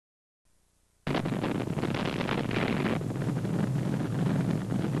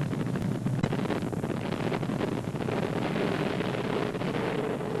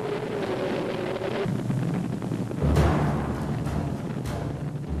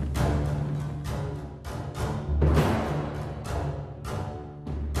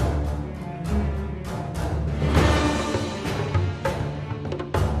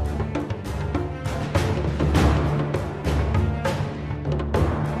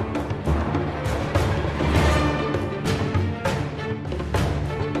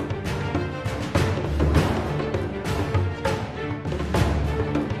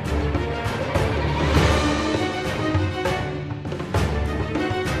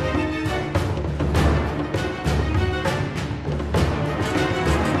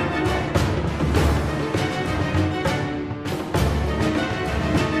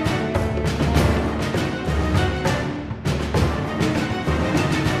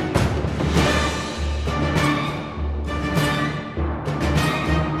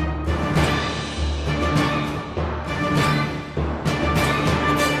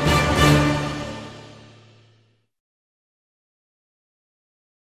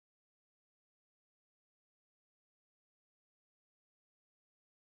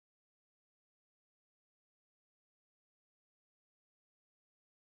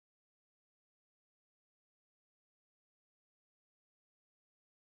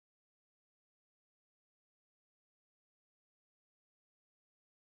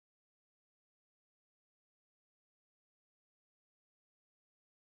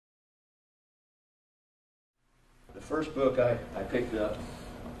The first book I picked up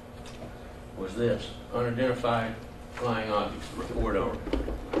was this, Unidentified Flying Objects, the report on it.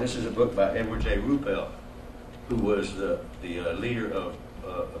 This is a book by Edward J. Ruppelt, who was the leader of,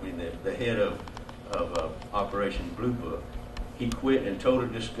 the head of Operation Blue Book. He quit in total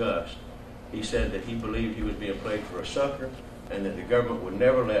disgust. He said that he believed he was being played for a sucker and that the government would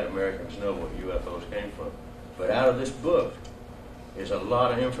never let Americans know what UFOs came from. But out of this book is a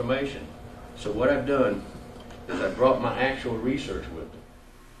lot of information. So what I've done is I brought my actual research with me.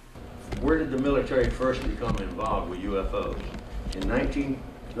 Where did the military first become involved with UFOs?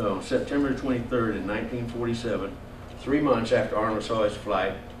 September 23rd in 1947, 3 months after Arnold saw his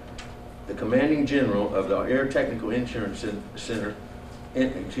flight, the commanding general of the Air Technical Intelligence Center,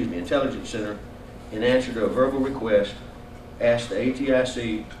 in answer to a verbal request, asked the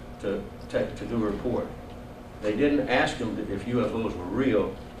ATIC to do a report. They didn't ask him if UFOs were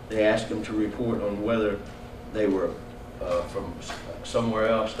real. They asked him to report on whether they were from somewhere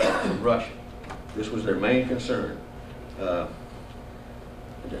else, from Russia. This was their main concern.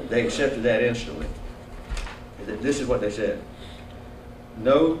 They accepted that instantly. This is what they said.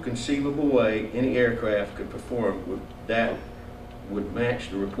 No conceivable way any aircraft could perform that would match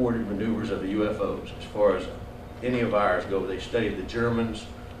the reported maneuvers of the UFOs. As far as any of ours go, they studied the Germans,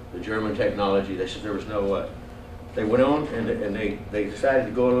 the German technology. They said there was no way. They went on and they decided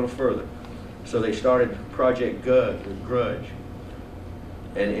to go a little further. So they started Project Grudge.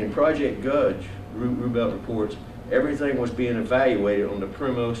 And in Project Grudge, Ruppelt reports, everything was being evaluated on the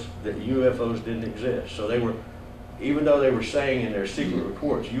premise that UFOs didn't exist. So they were, even though they were saying in their secret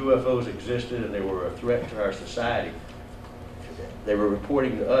reports UFOs existed and they were a threat to our society, they were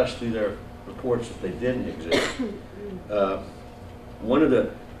reporting to us through their reports that they didn't exist. One of the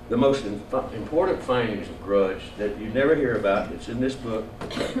most important findings of Grudge that you never hear about, it's in this book,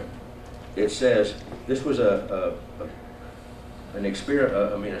 it says, this was a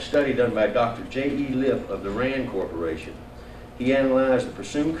study done by Dr. J.E. Lipp of the RAND Corporation. He analyzed the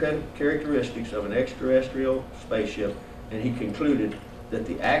presumed characteristics of an extraterrestrial spaceship, and he concluded that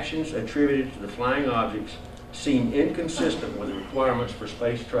the actions attributed to the flying objects seem inconsistent with the requirements for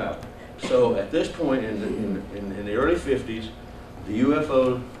space travel. So at this point in the early 50s, the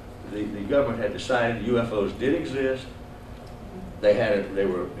government had decided UFOs did exist. They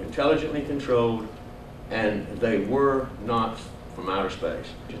were intelligently controlled, and they were not from outer space.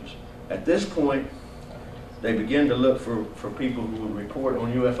 At this point, they began to look for people who would report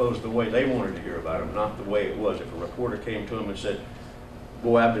on UFOs the way they wanted to hear about them, not the way it was. If a reporter came to them and said,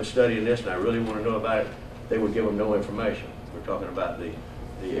 boy, I've been studying this and I really want to know about it, they would give them no information. We're talking about the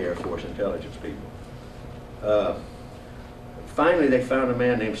Air Force intelligence people. Finally, they found a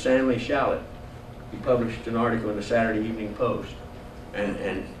man named Stanley Shallett. He published an article in the Saturday Evening Post.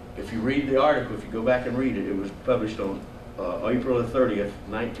 And if you read the article, if you go back and read it, it was published on April the 30th,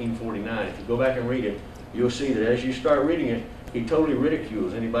 1949. If you go back and read it, you'll see that as you start reading it, he totally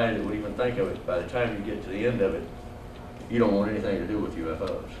ridicules anybody that would even think of it. By the time you get to the end of it, you don't want anything to do with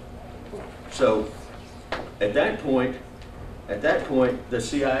UFOs. So at that point, the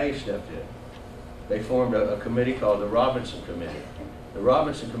CIA stepped in. They formed a committee called the Robinson Committee. The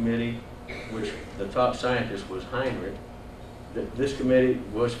Robinson Committee, which the top scientist was Heinrich, this committee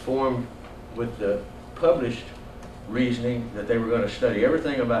was formed with the published reasoning that they were going to study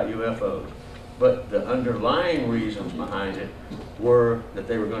everything about UFOs. But the underlying reasons behind it were that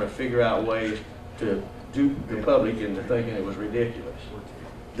they were going to figure out ways to dupe the public into thinking it was ridiculous.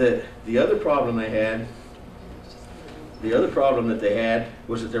 The other problem that they had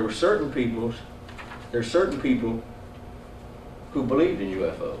was that there were certain people who believed in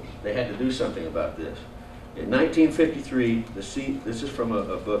UFOs. They had to do something about this. In 1953, this is from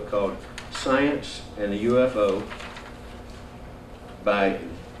a book called Science and the UFO by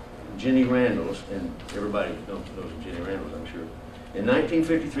Jenny Randles, and everybody knows Jenny Randles, I'm sure. In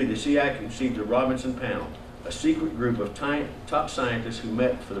 1953, the CIA conceived the Robinson Panel, a secret group of top scientists who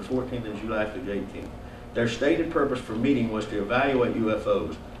met for the 14th of July through the 18th. Their stated purpose for meeting was to evaluate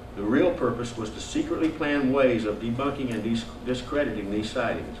UFOs. The real purpose was to secretly plan ways of debunking and discrediting these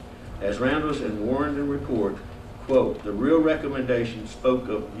sightings. As Randles and Warren report, quote, the real recommendation spoke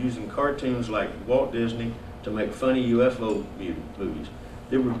of using cartoons like Walt Disney to make funny UFO movies.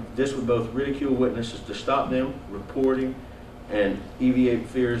 This would both ridicule witnesses to stop them reporting and alleviate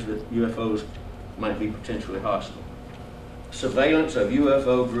fears that UFOs might be potentially hostile. Surveillance of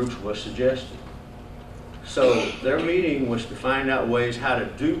UFO groups was suggested. So their meeting was to find out ways how to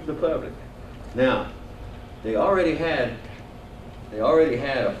dupe the public. Now, they already had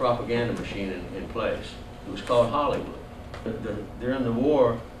a propaganda machine in place. It was called Hollywood. During the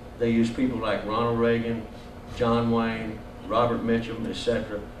war, they used people like Ronald Reagan, John Wayne, Robert Mitchum,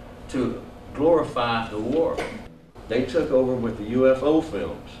 etc., to glorify the war. They took over with the UFO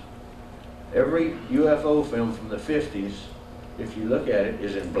films. Every UFO film from the 50s, if you look at it,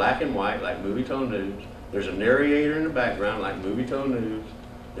 is in black and white, like movie-tone news. There's a narrator in the background, like movie-tone news,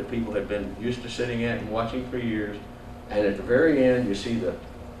 that people had been used to sitting at and watching for years. And at the very end, you see the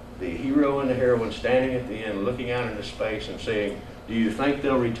hero and the heroine standing at the end, looking out into space and saying, "Do you think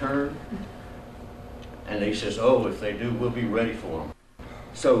they'll return?" And he says, "Oh, if they do, we'll be ready for them."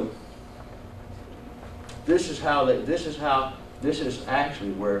 So this is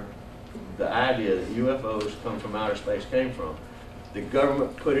actually where the idea that UFOs come from outer space came from. The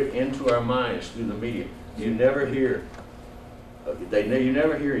government put it into our minds through the media. You never hear a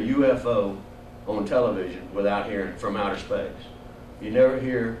UFO on television without hearing from outer space. You never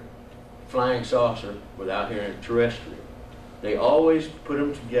hear flying saucer without hearing terrestrial. They always put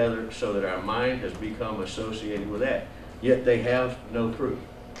them together so that our mind has become associated with that. Yet they have no proof,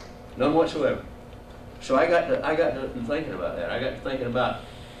 none whatsoever. So I got to thinking about that. I got to thinking about,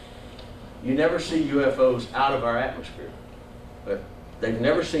 you never see UFOs out of our atmosphere, but they've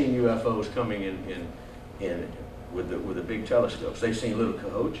never seen UFOs coming in with the big telescopes. They've seen little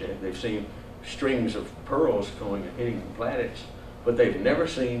Cahoche, they've seen strings of pearls going and hitting planets, but they've never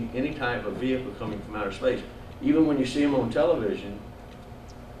seen any type of vehicle coming from outer space. Even when you see them on television,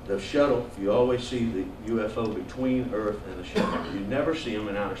 the shuttle, you always see the UFO between Earth and the shuttle. You never see them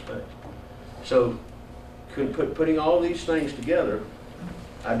in outer space. So, putting all these things together,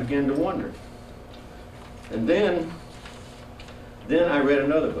 I began to wonder. And then I read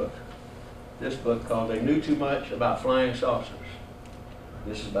another book. This book called "They Knew Too Much About Flying Saucers."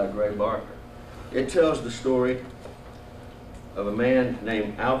 This is by Gray Barker. It tells the story of a man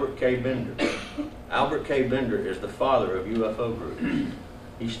named Albert K. Bender. Albert K. Bender is the father of UFO groups.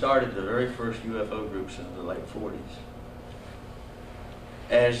 He started the very first UFO groups in the late 40s.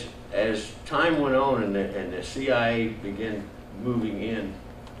 As time went on and the CIA began moving in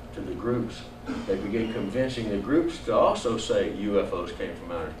to the groups, they began convincing the groups to also say UFOs came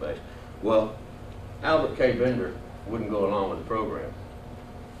from outer space. Well, Albert K. Bender wouldn't go along with the program.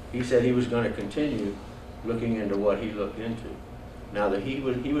 He said he was going to continue looking into what he looked into. Now, that he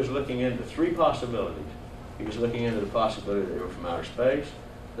was looking into three possibilities. He was looking into the possibility that they were from outer space,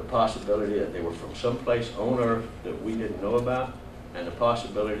 the possibility that they were from someplace on Earth that we didn't know about, and the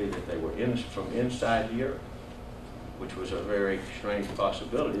possibility that they were from inside the Earth, which was a very strange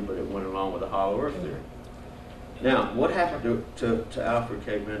possibility, but it went along with the hollow Earth theory. Now, what happened to Alfred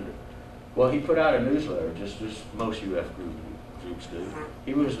K. Bender? Well, he put out a newsletter, just as most UF groups do.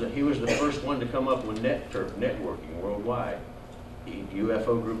 He was the first one to come up with networking worldwide.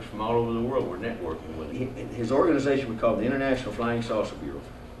 UFO groups from all over the world were networking with him. His organization was called the International Flying Saucer Bureau.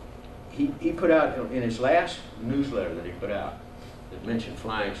 He put out, in his last newsletter that he put out, that mentioned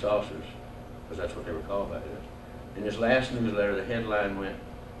flying saucers, because that's what they were called back then. In his last newsletter, the headline went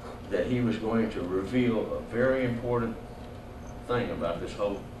that he was going to reveal a very important thing about this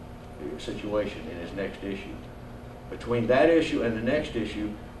whole situation in his next issue. Between that issue and the next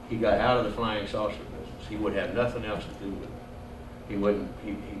issue, he got out of the flying saucer business. He would have nothing else to do with it. He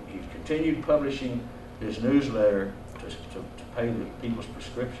continued publishing his newsletter to pay the people's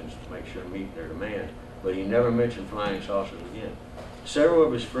prescriptions to make sure to meet their demand, but he never mentioned flying saucers again. Several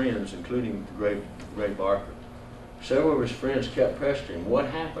of his friends, including Gray Barker, several of his friends kept pestering him. What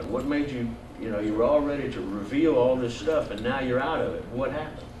happened? What made you, you were all ready to reveal all this stuff and now you're out of it. What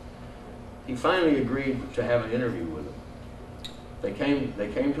happened? He finally agreed to have an interview with him. They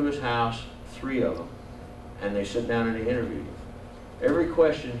came to his house, 3 of them, and they sat down and they interviewed him. Every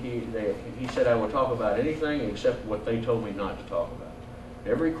question he said, "I will talk about anything except what they told me not to talk about."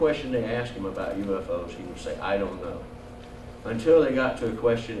 Every question they asked him about UFOs, he would say, "I don't know." Until they got to a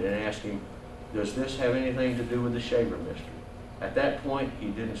question and asked him, "Does this have anything to do with the Shaver mystery?" At that point, he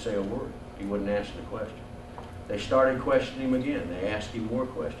didn't say a word. He wouldn't answer the question. They started questioning him again. They asked him more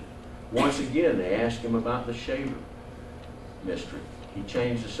questions. Once again, they asked him about the Shaver mystery. He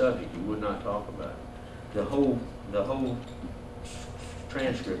changed the subject. He would not talk about it. The whole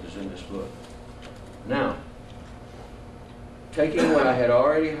transcript is in this book. Now, taking what I had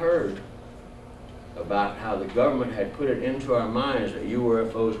already heard about how the government had put it into our minds that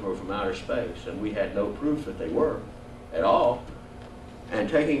UFOs were from outer space, and we had no proof that they were at all, and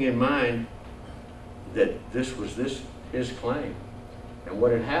taking in mind that this was his claim, and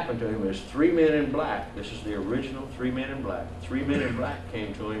what had happened to him is 3 men in black, this is the original 3 men in black, 3 men in black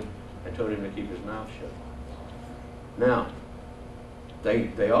came to him and told him to keep his mouth shut. Now,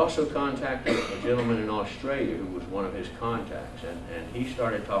 they also contacted a gentleman in Australia who was one of his contacts, and he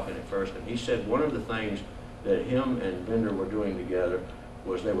started talking at first, and he said one of the things that him and Bender were doing together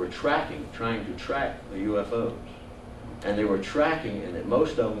was they were trying to track the UFOs. And they were tracking, and that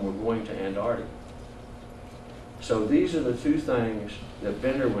most of them were going to Antarctica. So these are the two things that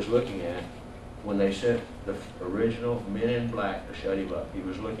Bender was looking at when they sent the original Men in Black to shut him up. He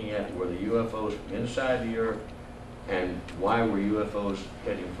was looking at were the UFOs inside the Earth, and why were UFOs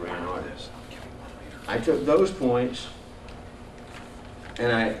heading for Antarctica. I took those points,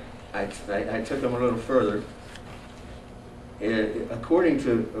 and I took them a little further. According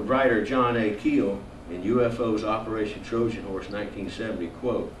to writer John A. Keel in UFOs Operation Trojan Horse 1970,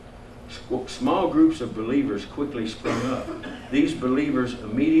 quote, small groups of believers quickly sprung up. These believers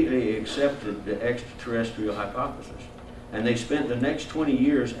immediately accepted the extraterrestrial hypothesis, and they spent the next 20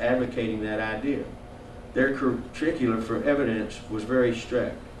 years advocating that idea. Their curriculum for evidence was very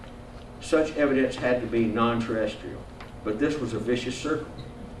strict. Such evidence had to be non-terrestrial, but this was a vicious circle.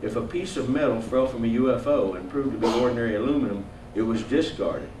 If a piece of metal fell from a UFO and proved to be ordinary aluminum, it was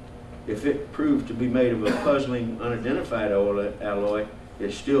discarded. If it proved to be made of a puzzling, unidentified alloy,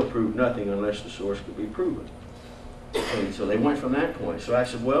 it still proved nothing unless the source could be proven. And so they went from that point. So I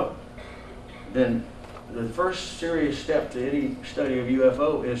said, well, then the first serious step to any study of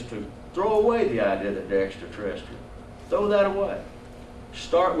UFO is to throw away the idea that they're extraterrestrial. Throw that away.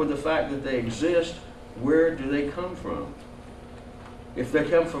 Start with the fact that they exist. Where do they come from? If they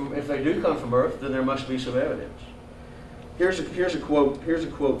do come from Earth, then there must be some evidence. Here's a quote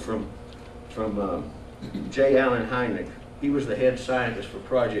from J. Allen Hynek. He was the head scientist for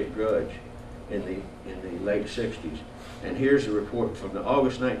Project Grudge in the late 60s. And here's a report from the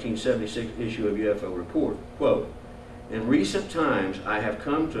August 1976 issue of UFO Report. Quote, in recent times, I have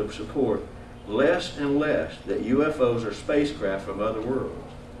come to support less and less that UFOs are spacecraft from other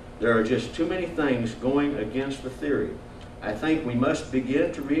worlds. There are just too many things going against the theory. I think we must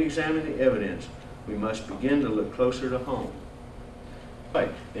begin to re-examine the evidence. We must begin to look closer to home.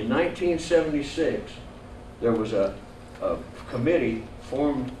 Right. In 1976, there was a committee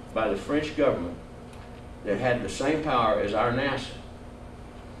formed by the French government that had the same power as our NASA.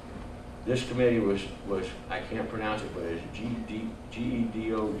 This committee was I can't pronounce it, but it's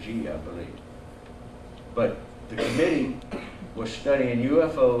GEDOG, I believe. But the committee was studying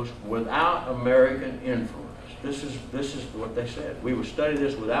UFOs without American influence. This is what they said. We would study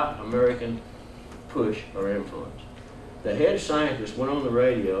this without American push or influence. The head scientist went on the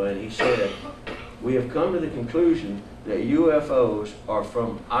radio and he said, we have come to the conclusion that UFOs are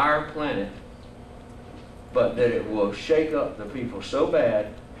from our planet, but that it will shake up the people so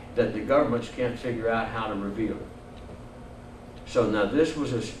bad that the governments can't figure out how to reveal it. So now this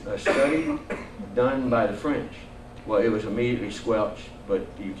was a study done by the French. Well, it was immediately squelched, but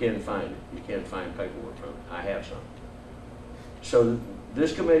you can find it. You can find paperwork from it. I have some. So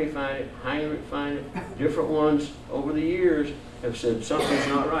this committee find it, Heinrich find it, different ones over the years have said something's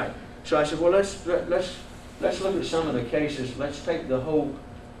not right. So I said, well, let's look at some of the cases. Let's take the whole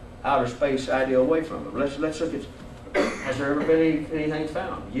outer space idea away from them. Let's look at, has there ever been anything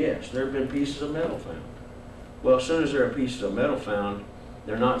found? Yes, there have been pieces of metal found. Well, as soon as there are pieces of metal found,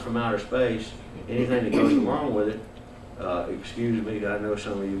 they're not from outer space. Anything that goes wrong with it, excuse me, I know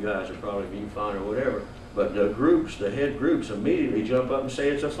some of you guys are probably being fine or whatever, but the head groups immediately jump up and say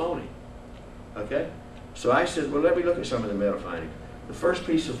it's a phony. Okay? So I said, well, let me look at some of the metal findings. The first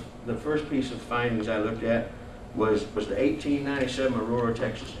piece of findings I looked at was the 1897 Aurora,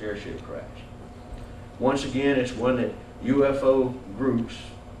 Texas airship crash. Once again, it's one that UFO groups,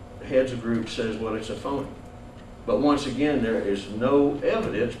 heads of groups says, well, it's a phony. But once again, there is no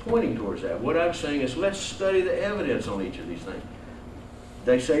evidence pointing towards that. What I'm saying is let's study the evidence on each of these things.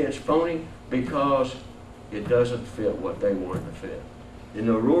 They say it's phony because it doesn't fit what they want it to fit. In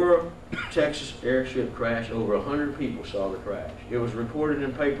the Aurora, Texas airship crash, over 100 people saw the crash. It was reported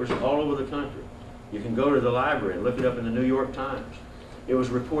in papers all over the country. You can go to the library and look it up in the New York Times. It was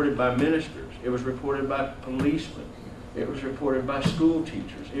reported by ministers. It was reported by policemen. It was reported by school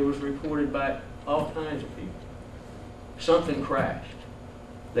teachers. It was reported by all kinds of people. Something crashed.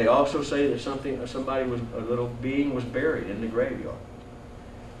 They also say that a little being was buried in the graveyard.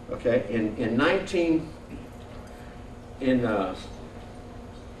 Okay,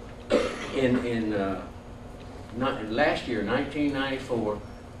 last year, 1994,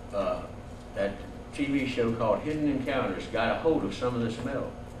 that TV show called Hidden Encounters got a hold of some of this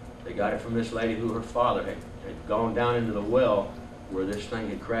metal. They got it from this lady who her father had gone down into the well where this thing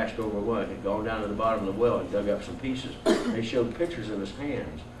had crashed over one, had gone down to the bottom of the well and dug up some pieces. They showed pictures of his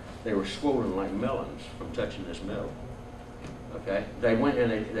hands. They were swollen like melons from touching this metal. Okay? They went and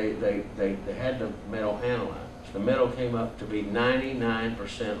they had the metal analyzed. The metal came up to be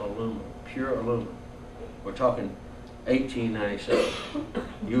 99% aluminum, pure aluminum. We're talking 1897.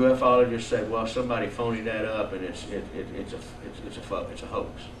 Ufologists said, well, somebody phoned that up and it's a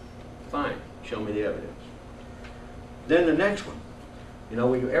hoax. Fine, show me the evidence. Then the next one, you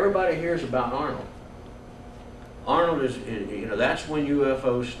know, everybody hears about Arnold. Arnold is, you know, that's when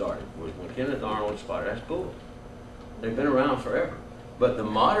UFOs started, was when Kenneth Arnold spotted. That's bull. They've been around forever. But the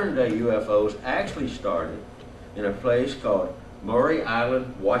modern day UFOs actually started in a place called Maury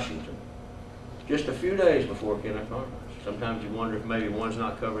Island, Washington, just a few days before Kenneth Arnold. Sometimes you wonder if maybe one's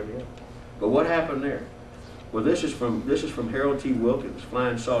not covered yet. But what happened there? Well, this is from Harold T. Wilkins,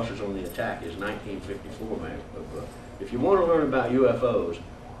 Flying Saucers on the Attack, his 1954 book. If you want to learn about UFOs,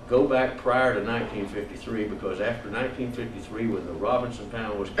 go back prior to 1953, because after 1953, when the Robinson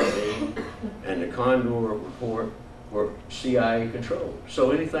panel was convened and the Condor report were CIA controlled.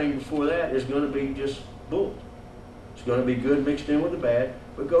 So anything before that is going to be just bull. It's going to be good mixed in with the bad,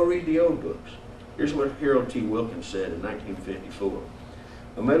 but go read the old books. Here's what Harold T. Wilkins said in 1954.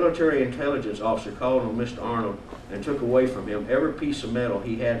 A military intelligence officer called on Mr. Arnold and took away from him every piece of metal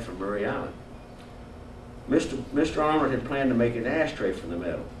he had from Maury Island. Mr. Arnold had planned to make an ashtray from the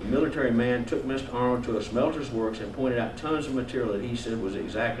metal. The military man took Mr. Arnold to a smelter's works and pointed out tons of material that he said was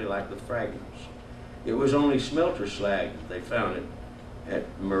exactly like the fragments. It was only smelter slag that they found it at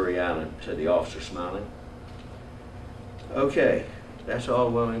Maury Island, said the officer, smiling. Okay, that's all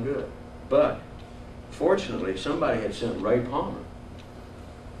well and good. But fortunately, somebody had sent Ray Palmer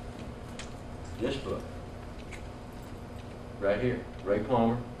this book right here. Ray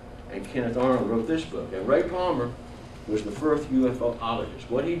Palmer and Kenneth Arnold wrote this book. And Ray Palmer was the first UFOologist.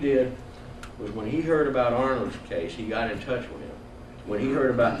 What he did was, when he heard about Arnold's case, he got in touch with him. When he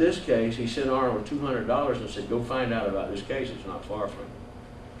heard about this case, he sent Arnold $200 and said, go find out about this case. It's not far from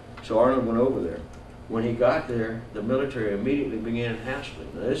you. So Arnold went over there. When he got there, the military immediately began hassling.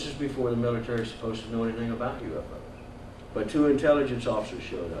 Now, this is before the military is supposed to know anything about UFOs. But 2 intelligence officers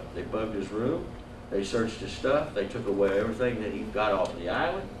showed up. They bugged his room. They searched his stuff. They took away everything that he got off the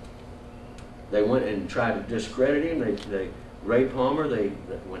island. They went and tried to discredit him. Ray Palmer,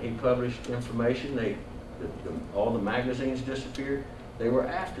 when he published information, all the magazines disappeared. They were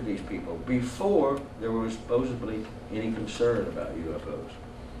after these people before there was supposedly any concern about UFOs.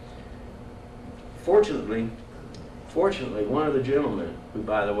 Fortunately, one of the gentlemen, who,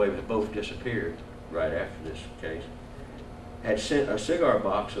 by the way, both disappeared right after this case, had sent a cigar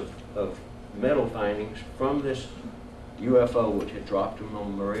box of metal findings from this UFO which had dropped him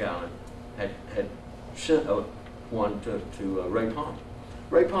on Maury Island, had sent one to Ray Palmer.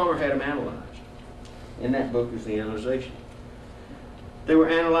 Ray Palmer had them analyzed. In that book is the analyzation. They were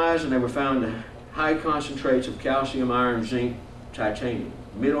analyzed and they were found high concentrates of calcium, iron, zinc, titanium,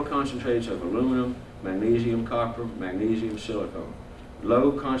 middle concentrates of aluminum, magnesium, copper, magnesium, silicon,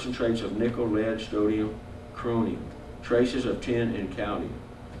 low concentrates of nickel, lead, strontium, chromium, traces of tin and cadmium.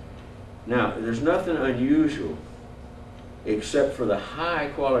 Now, there's nothing unusual except for the high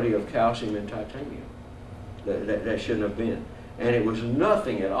quality of calcium and titanium. That shouldn't have been. And it was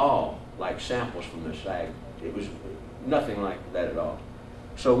nothing at all like samples from the SAG. It was nothing like that at all.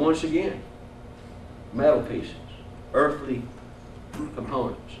 So once again, metal pieces, earthly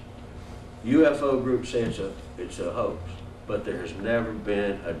components. UFO groups say it's a hoax, but there has never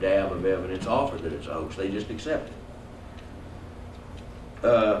been a dab of evidence offered that it's a hoax. They just accept it.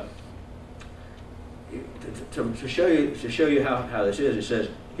 To show you how this is, it says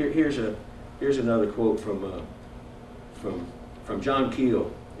here's another quote from John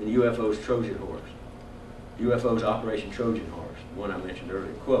Keel in UFO's Trojan Horse, UFO's Operation Trojan Horse, the one I mentioned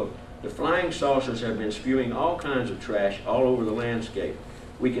earlier. Quote, "The flying saucers have been spewing all kinds of trash all over the landscape.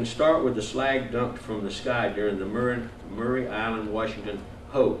 We can start with the slag dumped from the sky during the Maury Island, Washington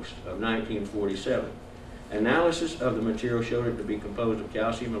hoax of 1947. Analysis of the material showed it to be composed of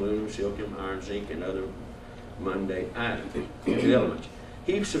calcium, aluminum, silicon, iron, zinc, and other mundane elements.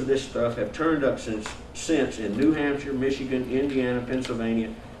 Heaps of this stuff have turned up since in New Hampshire, Michigan, Indiana, Pennsylvania,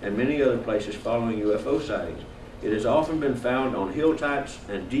 and many other places following UFO sightings. It has often been found on hilltops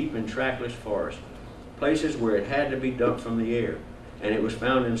and deep in trackless forests, places where it had to be dumped from the air, and it was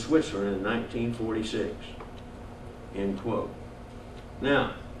found in Switzerland in 1946. End quote.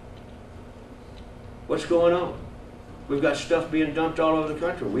 Now, what's going on? We've got stuff being dumped all over the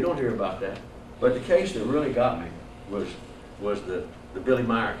country. We don't hear about that. But the case that really got me was the Billy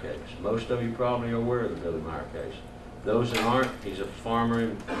Meyer case. Most of you probably are aware of the Billy Meyer case. Those that aren't, he's a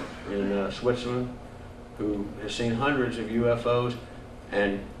farmer in Switzerland who has seen hundreds of UFOs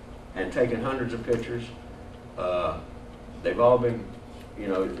and taken hundreds of pictures. They've all been,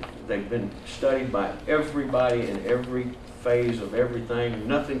 they've been studied by everybody in every phase of everything.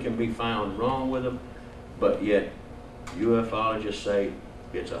 Nothing can be found wrong with them. but yet ufologists say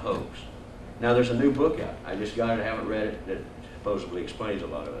it's a hoax. Now there's a new book out. I just got it, I haven't read it, that supposedly explains a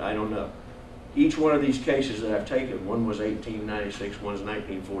lot of it. I don't know. Each one of these cases that I've taken, one was 1896, one's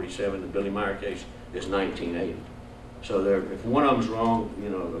 1947, the Billy Meyer case is 1980. So if one of them's wrong, you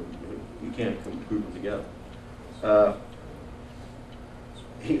know, you can't group them together.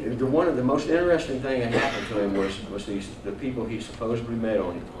 One of the most interesting thing that happened to him was the people he supposedly met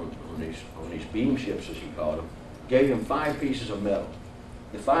on these beam ships, as he called them, gave him 5 pieces of metal.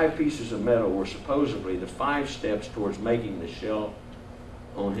 The 5 pieces of metal were supposedly the 5 steps towards making the shell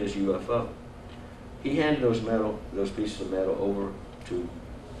on his UFO. He handed those pieces of metal over to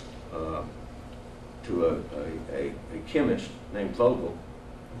a chemist named Vogel,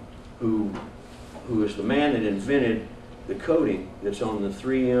 who is the man that invented the coating that's on the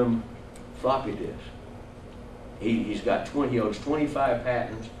 3M floppy disk. He owns 25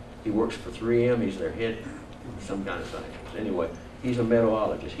 patents. He works for 3M. He's their head, some kind of scientist. Anyway, he's a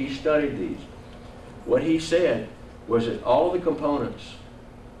metallurgist. He studied these. What he said was that all the components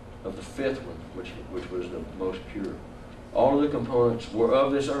of the 5th one, which was the most pure, all of the components were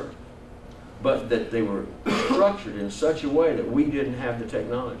of this earth, but that they were structured in such a way that we didn't have the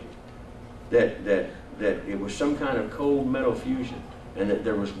technology, that it was some kind of cold metal fusion, and that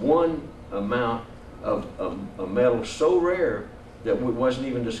there was one amount of a metal so rare that wasn't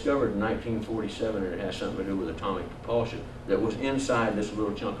even discovered in 1947, and it has something to do with atomic propulsion, that was inside this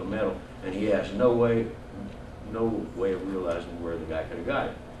little chunk of metal, and he has no way of realizing where the guy could have got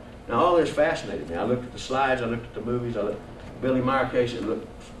it. Now all this fascinated me. I looked at the slides, I looked at the movies, I looked at the Billy Meyer case, it looked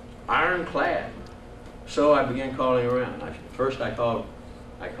ironclad. So I began calling around. First I called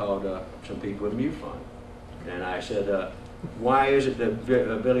some people at MUFON, and I said, why is it that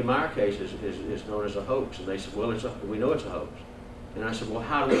Billy Meyer case is known as a hoax? And they said, well, we know it's a hoax. And I said, well,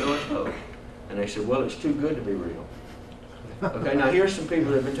 how do we know it's a hoax? And they said, well, it's too good to be real. Okay, now here's some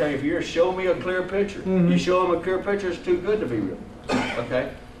people that have been telling you for years, show me a clear picture. Mm-hmm. You show them a clear picture, it's too good to be real.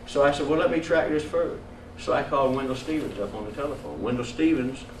 Okay, so I said, well, let me track this further. So I called Wendell Stevens up on the telephone. Wendell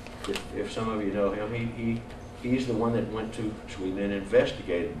Stevens, if some of you know him, he's the one that went to Sweden and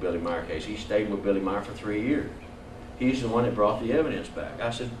investigated the Billy Meyer case. He stayed with Billy Meyer for 3 years. He's the one that brought the evidence back.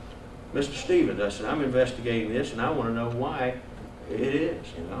 I said, Mr. Stevens, I said, I'm investigating this and I want to know why it is.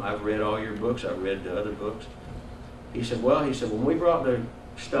 You know, I've read all your books, I've read the other books. He said, well, when we brought the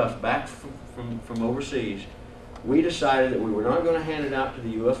stuff back from overseas, we decided that we were not going to hand it out to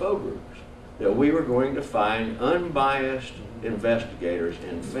the UFO groups, that we were going to find unbiased investigators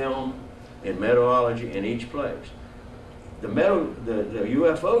in film, in metallurgy, in each place. The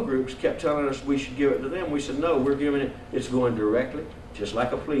UFO groups kept telling us we should give it to them. We said, no, we're giving it, it's going directly, just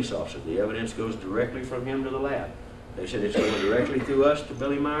like a police officer. The evidence goes directly from him to the lab. They said it's going directly through us to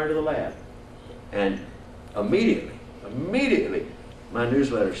Billy Meyer to the lab. And immediately, my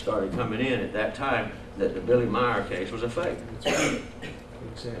newsletter started coming in at that time that the Billy Meyer case was a fake.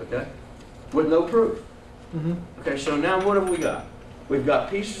 Okay? With no proof. Mm-hmm. Okay, so now what have we got? We've got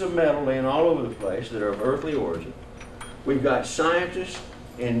pieces of metal laying all over the place that are of earthly origin. We've got scientists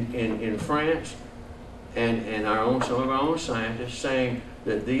in France and some of our own scientists saying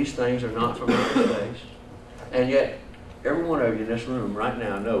that these things are not from outer space. And yet, every one of you in this room right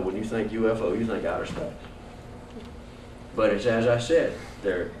now know when you think UFO, you think outer space. But it's as I said,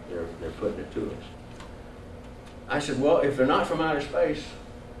 they're putting it to us. I said, well, if they're not from outer space,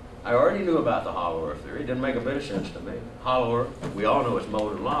 I already knew about the hollow earth theory. It didn't make a bit of sense to me. Hollow earth, we all know it's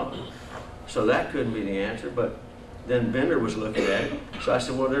molten lava. So that couldn't be the answer, but then Bender was looking at it. So I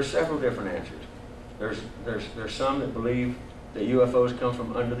said, well, there's several different answers. There's some that believe that UFOs come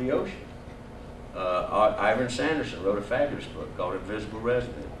from under the ocean. Ivan Sanderson wrote a fabulous book called Invisible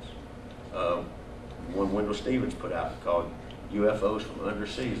Resonance. One Wendell Stevens put out called UFOs from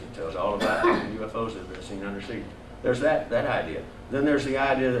Underseas that tells all about UFOs that have been seen underseas. There's that idea. Then there's the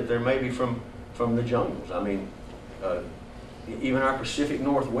idea that there may be from the jungles. I mean, even our Pacific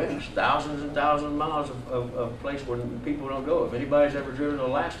Northwest, thousands and thousands of miles of place where people don't go. If anybody's ever driven to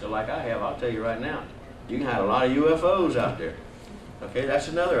Alaska like I have, I'll tell you right now, you can have a lot of UFOs out there. Okay, that's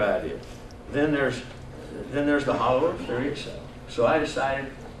another idea. Then there's the hollow earth theory itself. So I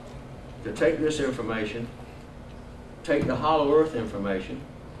decided to take this information, take the hollow earth information,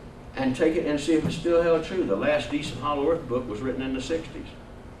 and take it and see if it's still held true. The last decent hollow earth book was written in the 60s.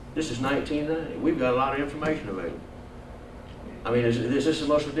 This is 1990. We've got a lot of information available. I mean, is this the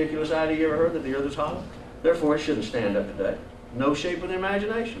most ridiculous idea you ever heard, that the earth is hollow? Therefore, it shouldn't stand up today. No shape of the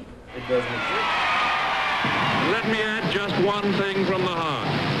imagination. It doesn't exist. Let me add just one thing from the heart.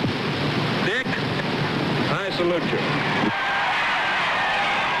 Dick, I salute you.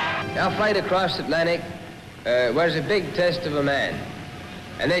 Our flight across the Atlantic was a big test of a man.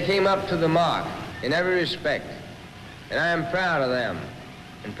 And they came up to the mark in every respect. And I am proud of them,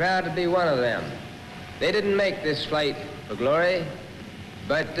 and proud to be one of them. They didn't make this flight for glory,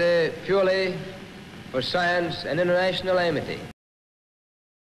 but purely for science and international amity.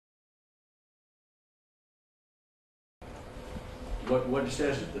 What it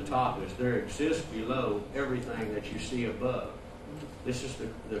says at the top is there exists below everything that you see above. This is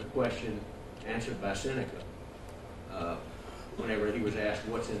the question answered by Seneca. Whenever he was asked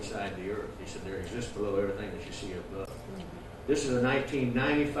what's inside the earth, he said there exists below everything that you see above. This is a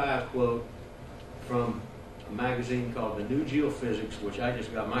 1995 quote from a magazine called The New Geophysics, which I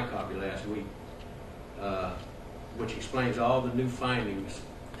just got my copy last week, which explains all the new findings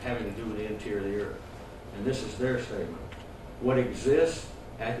having to do with the interior of the earth. And this is their statement. What exists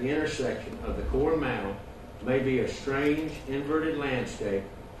at the intersection of the core and mantle may be a strange inverted landscape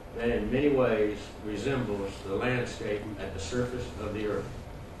that in many ways resembles the landscape at the surface of the earth.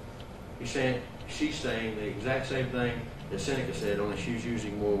 She's saying the exact same thing that Seneca said, only she's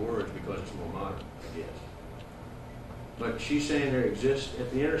using more words because it's more modern, I guess. But she's saying there exists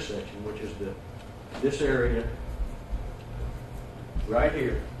at the intersection, which is this area right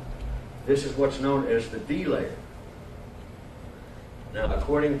here. This is what's known as the D layer. Now,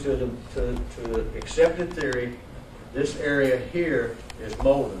 according to the accepted theory, this area here is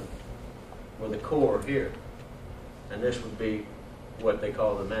molten with a core here. And this would be what they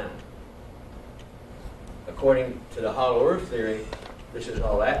call the mantle. According to the hollow earth theory, this is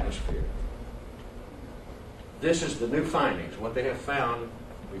all atmosphere. This is the new findings. What they have found,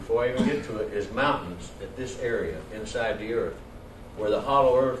 before I even get to it, is mountains at this area inside the earth, where the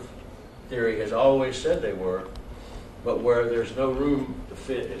hollow earth theory has always said they were, but where there's no room to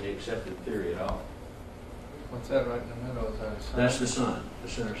fit in the accepted theory at all. What's that right in the middle? Is that a sun? That's the sun, the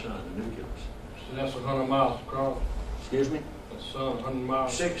center sun, the nucleus. So that's 100 miles across. Excuse me? The sun, 100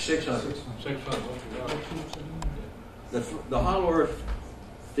 miles. 600. 600. The hollow earth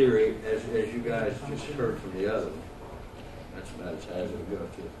theory, as you guys just heard from the other one, that's about as high as it'll go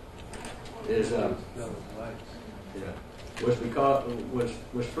to, is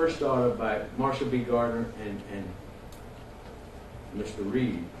was first thought of by Marshall B. Gardner and Mr.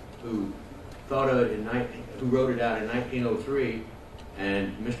 Reed, who thought of it who wrote it out in 1903,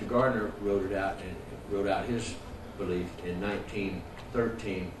 and Mr. Gardner wrote out his belief in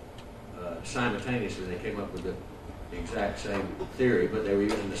 1913. Simultaneously, they came up with the exact same theory, but they were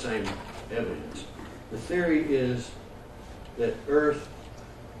using the same evidence. The theory is that Earth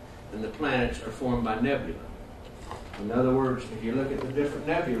and the planets are formed by nebula. In other words, if you look at the different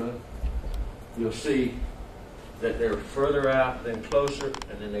nebula, you'll see that they're further out, then closer,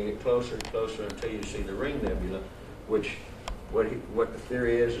 and then they get closer and closer until you see the ring nebula, which what the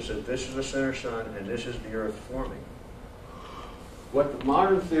theory is that this is the center sun and this is the Earth forming. What the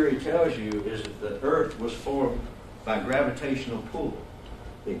modern theory tells you is that the Earth was formed by gravitational pull.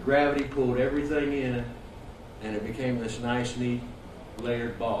 The gravity pulled everything in, and it became this nice, neat,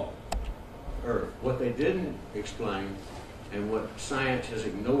 layered ball, Earth. What they didn't explain, and what science has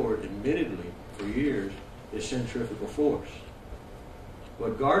ignored admittedly for years, is centrifugal force.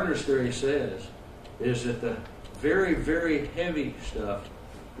 What Gardner's theory says is that the very, very heavy stuff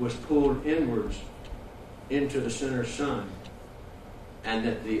was pulled inwards into the center sun, and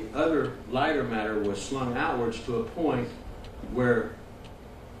that the other lighter matter was slung outwards to a point where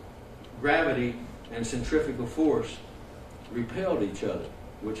gravity and centrifugal force repelled each other,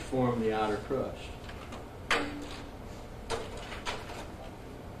 which formed the outer crust.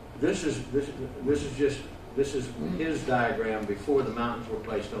 This is his diagram before the mountains were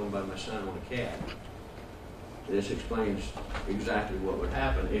placed on by my son on a cab. This explains exactly what would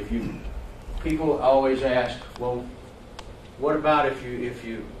happen. People always ask, well, what about if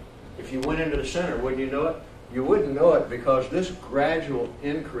you went into the center? Wouldn't you know it? You wouldn't know it because this gradual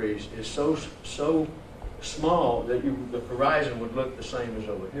increase is so small that the horizon would look the same as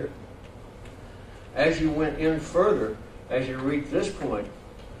over here. As you went in further, as you reach this point,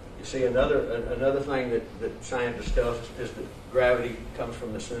 you see another thing that scientists tell us is that gravity comes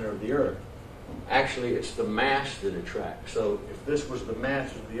from the center of the Earth. Actually, it's the mass that attracts. So if this was the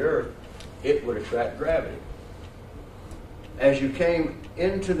mass of the Earth, it would attract gravity. As you came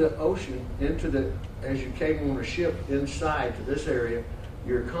into the ocean, as you came on a ship inside to this area,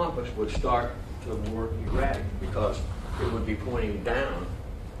 your compass would start to work erratic because it would be pointing down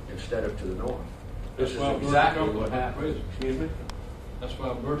instead of to the north. This is exactly what happened. Excuse me? That's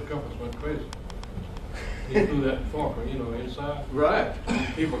why Byrd's compass went crazy. He threw that forker, inside. Right.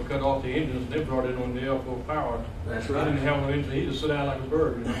 People cut off the engines, they brought it on the L4 power. That's right. He didn't have no engine, he just sit down like a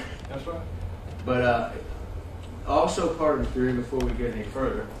bird, That's right. But Also part of the theory, before we get any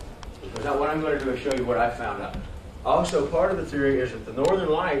further, because what I'm going to do is show you what I found out. Also part of the theory is that the northern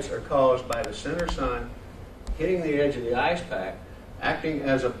lights are caused by the center sun hitting the edge of the ice pack, acting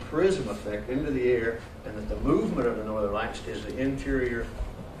as a prism effect into the air, and that the movement of the northern lights is the interior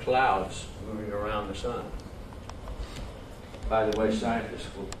clouds moving around the sun. By the way, scientists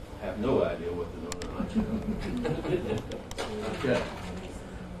will have no idea what the northern lights are. Okay.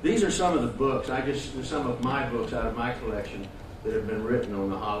 These are some of the books, some of my books out of my collection that have been written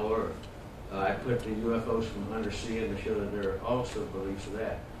on the hollow earth. I put the UFOs from undersea in to show that there are also beliefs of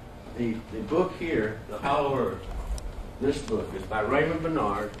that. The book here, The Hollow Earth, this book is by Raymond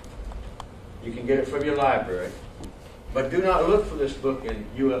Bernard. You can get it from your library. But do not look for this book in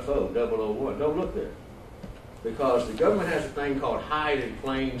UFO 001. Don't look there. Because the government has a thing called hide in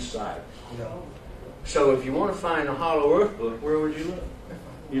plain sight. So if you want to find a Hollow Earth book, where would you look?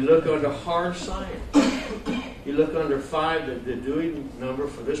 You look under hard science. You look under 5, the Dewey number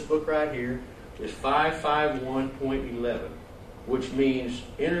for this book right here is 551.11, which means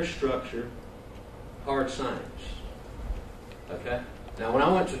inner structure, hard science. Okay? Now, when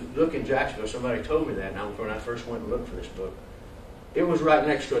I went to look in Jacksonville, somebody told me that, and when I first went and looked for this book, it was right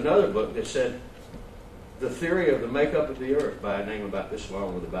next to another book that said The Theory of the Makeup of the Earth by a name about this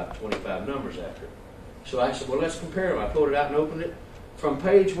long with about 25 numbers after it. So I said, well, let's compare them. I pulled it out and opened it. From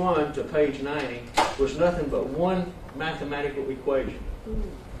page 1 to page 90 was nothing but one mathematical equation.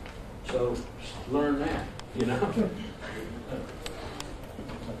 So learn that, you know.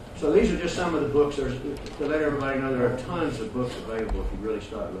 So these are just some of the books. To let everybody know, there are tons of books available if you really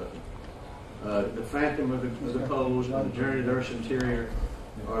start looking. The Phantom of the Poles and The Journey to the Earth's Interior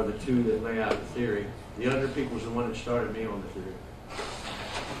are the two that lay out the theory. The Under People was the one that started me on the theory.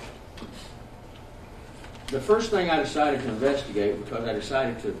 The first thing I decided to investigate, because I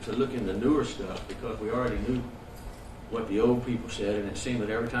decided to look into newer stuff, because we already knew what the old people said, and it seemed that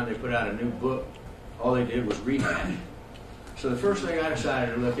every time they put out a new book, all they did was read it. So the first thing I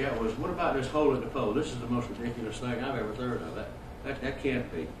decided to look at was, what about this hole at the pole? This is the most ridiculous thing I've ever heard of. That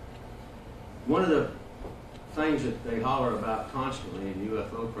can't be. One of the things that they holler about constantly in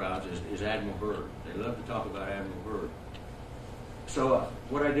UFO crowds is Admiral Byrd. They love to talk about Admiral Byrd. So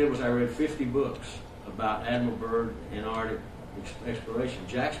what I did was I read 50 books about Admiral Byrd and Arctic exploration.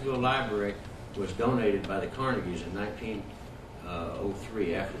 Jacksonville Library was donated by the Carnegies in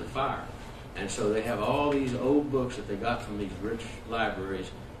 1903 after the fire. And so they have all these old books that they got from these rich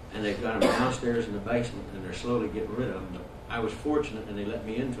libraries, and they've got them downstairs in the basement, and they're slowly getting rid of them. But I was fortunate, and they let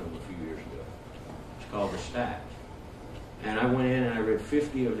me into them a few years ago. It's called The Stack. And I went in and I read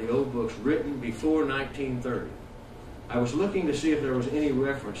 50 of the old books written before 1930. I was looking to see if there was any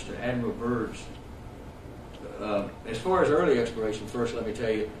reference to Admiral Byrd's. As far as early exploration, first let me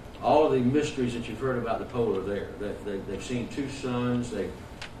tell you, all of the mysteries that you've heard about the pole are there. They've seen two suns, they've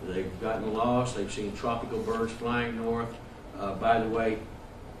gotten lost, they've seen tropical birds flying north. By the way,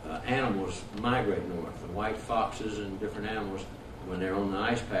 animals migrate north. The white foxes and different animals, when they're on the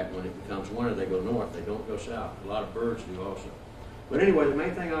ice pack, when it becomes winter, they go north, they don't go south. A lot of birds do also. But anyway, the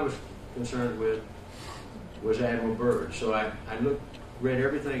main thing I was concerned with was Admiral Byrd. So I read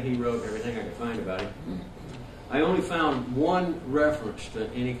everything he wrote, everything I could find about him. I only found one reference to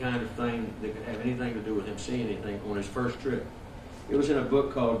any kind of thing that could have anything to do with him seeing anything on his first trip. It was in a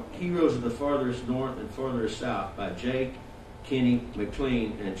book called Heroes of the Farthest North and Farthest South by J. Kenny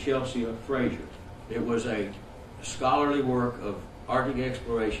McLean and Chelsea Fraser. It was a scholarly work of Arctic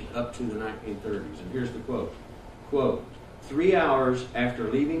exploration up to the 1930s. And here's the quote. Quote, 3 hours after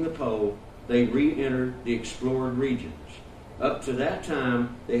leaving the pole, they re-entered the explored regions. Up to that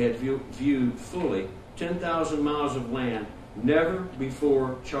time, they had viewed fully 10,000 miles of land never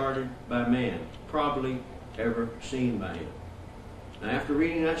before charted by man, probably ever seen by him. Now, after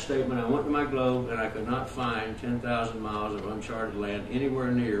reading that statement, I went to my globe and I could not find 10,000 miles of uncharted land anywhere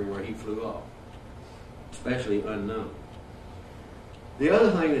near where he flew off, especially unknown. The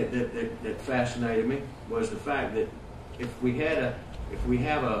other thing that fascinated me was the fact that if we have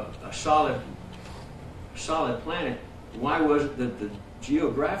a solid planet, why was it that the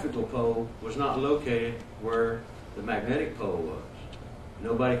geographical pole was not located where the magnetic pole was?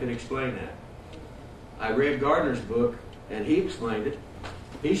 Nobody could explain that. I read Gardner's book, and he explained it.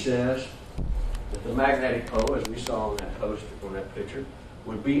 He says that the magnetic pole, as we saw on that poster, on that picture,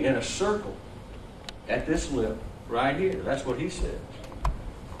 would be in a circle at this lip right here. That's what he says.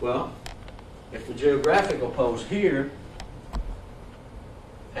 Well, if the geographical pole's here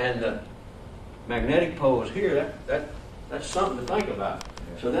and the magnetic pole is here, that's something to think about.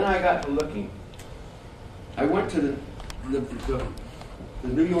 So then I got to looking. I went to the the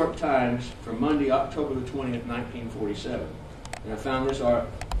New York Times for Monday, October the 20th, 1947. And I found this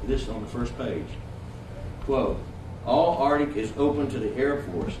on the first page. Quote, all Arctic is open to the Air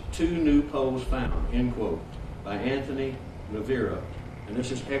Force. 2 new poles found, end quote, by Anthony Navarro. And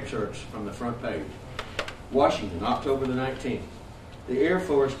this is excerpts from the front page. Washington, October the 19th. The Air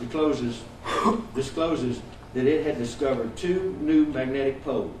Force discloses that it had discovered 2 new magnetic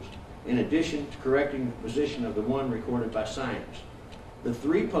poles, in addition to correcting the position of the one recorded by science. The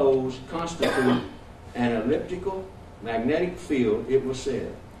 3 poles constitute an elliptical magnetic field, it was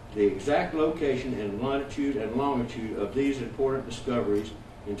said. The exact location and latitude and longitude of these important discoveries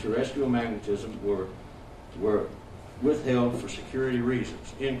in terrestrial magnetism were withheld for security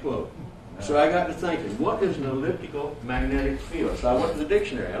reasons, end quote. So I got to thinking, what is an elliptical magnetic field? So I went to the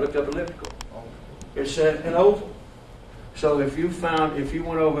dictionary, I looked up elliptical. It said an oval. So if you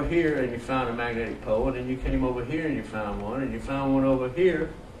went over here and you found a magnetic pole, and then you came over here and you found one, and you found one over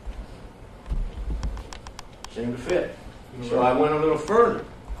here, seemed to fit. So I went a little further,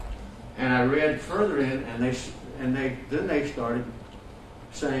 and I read further in, and then they started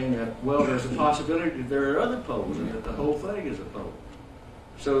saying that, well, there's a possibility that there are other poles, and that the whole thing is a pole.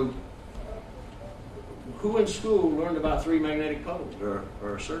 So who in school learned about 3 magnetic poles or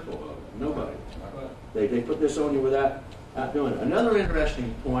a circle? Nobody. They put this on you without doing it. Another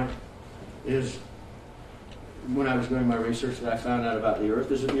interesting point is, when I was doing my research, that I found out about the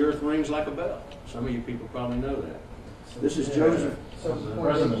Earth, is that the Earth rings like a bell. Some of you people probably know that. This is Joseph.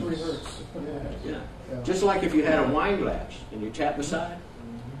 Yeah. Just like if you had a wine glass and you tap the side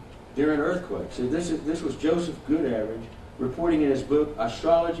during earthquakes. So this was Joseph Goodaverage reporting in his book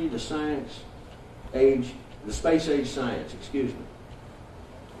Astrology, the Space Age Science, excuse me.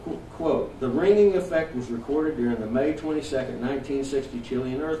 Quote, the ringing effect was recorded during the May 22nd, 1960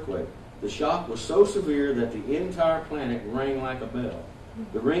 Chilean earthquake. The shock was so severe that the entire planet rang like a bell.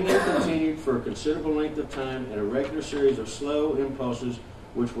 The ringing continued for a considerable length of time in a regular series of slow impulses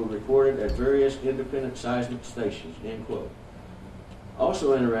which were recorded at various independent seismic stations, end quote.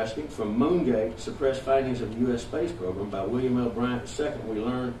 Also interesting, from Moongate, Suppressed Findings of the U.S. Space Program by William L. Bryant II, we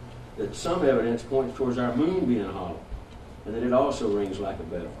learned that some evidence points towards our moon being hollow, and that it also rings like a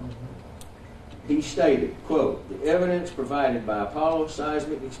bell. He stated, quote, the evidence provided by Apollo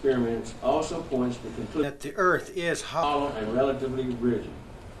seismic experiments also points to the conclusion that the Earth is hollow and relatively rigid.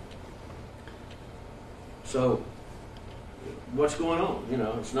 So, what's going on? You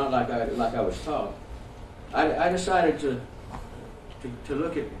know, it's not like I was taught. I decided to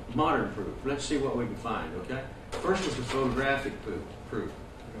look at modern proof. Let's see what we can find, okay? First was the photographic proof.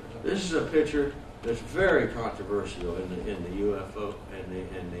 This is a picture that's very controversial in the UFO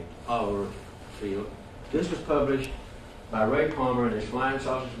and the Apollo Earth field. This was published by Ray Palmer in his Flying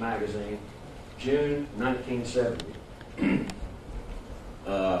Saucers magazine, June 1970.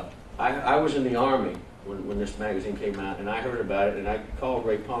 I was in the Army when this magazine came out, and I heard about it, and I called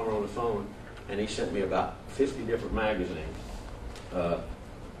Ray Palmer on the phone, and he sent me about 50 different magazines.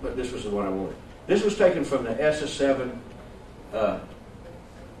 But this was the one I wanted. This was taken from the SS-7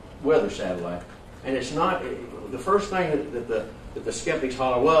 weather satellite, and it's not the first thing that the skeptics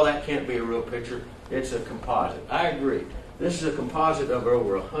holler, well, that can't be a real picture. It's a composite. I agree. This is a composite of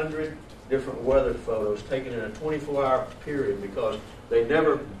over 100 different weather photos taken in a 24-hour period, because they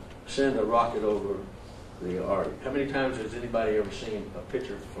never send a rocket over the Arctic. How many times has anybody ever seen a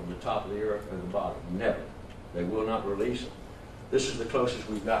picture from the top of the Earth and the bottom? Never. They will not release them. This is the closest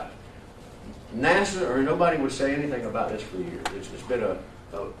we've got. NASA or nobody would say anything about this for years. It's been a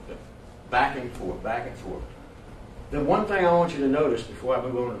back and forth, back and forth. The one thing I want you to notice before I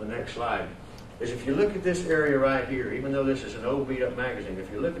move on to the next slide is, if you look at this area right here, even though this is an old beat-up magazine,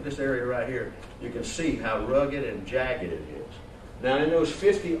 if you look at this area right here, you can see how rugged and jagged it is. Now, in those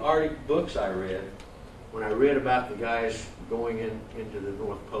 50 Arctic books I read, when I read about the guys going into the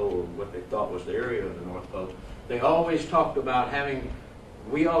North Pole, or what they thought was the area of the North Pole, they always talked about having,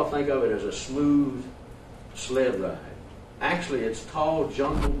 we all think of it as a smooth sled ride. Actually, it's tall,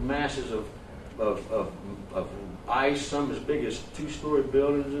 jumbled masses of ice, some as big as 2-story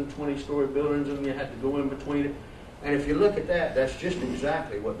buildings and 20-story buildings, and you have to go in between it. And if you look at that, that's just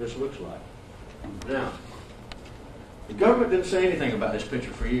exactly what this looks like. Now, the government didn't say anything about this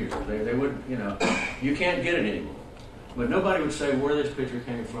picture for years. They wouldn't, you can't get it anymore. But nobody would say where this picture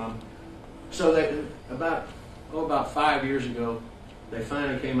came from. So they, about 5 years ago, they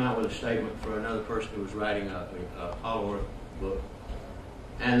finally came out with a statement for another person who was writing a Apollo Earth book.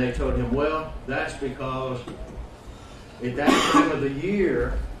 And they told him, well, that's because at that time of the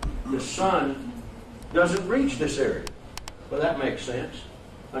year, the sun doesn't reach this area. Well, that makes sense.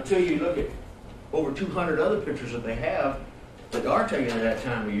 Until you look at over 200 other pictures that they have, that are taken at that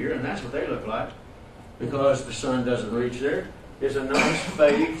time of year, and that's what they look like, because the sun doesn't reach there, is a nice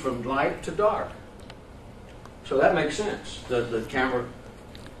fade from light to dark. So that makes sense. The camera,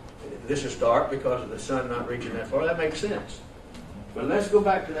 this is dark because of the sun not reaching that far. That makes sense. But let's go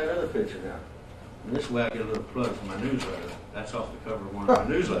back to that other picture now. And this way I get a little plug for my newsletter. That's off the cover of one of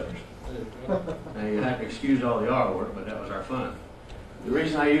my newsletters. And you have to excuse all the R word, but that was our fun. The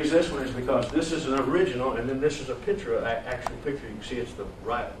reason I use this one is because this is an original, and then this is a picture, an actual picture. You can see it's the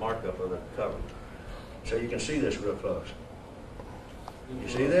right markup of the cover. So you can see this real close. You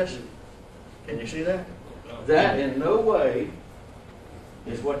see this? Can you see that? That in no way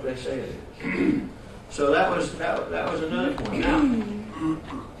is what they say it is. So that was another point. Now,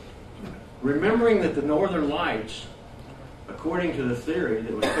 remembering that the Northern Lights, according to the theory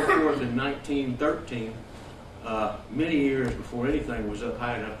that was put forth in 1913, many years before anything was up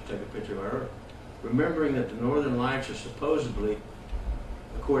high enough to take a picture of our Earth, remembering that the Northern Lights are supposedly,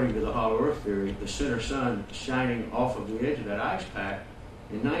 according to the hollow Earth theory, the center sun shining off of the edge of that ice pack,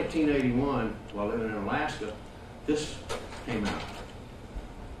 in 1981, while living in Alaska, this came out.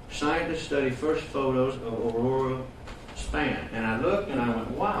 Scientists studied first photos of aurora span. And I looked and I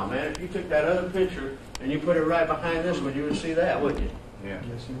went, wow, man, if you took that other picture and you put it right behind this one, you would see that, wouldn't you? Yeah.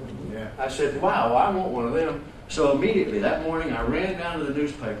 Yes, you would. Yeah. I said, wow, I want one of them. So immediately that morning I ran down to the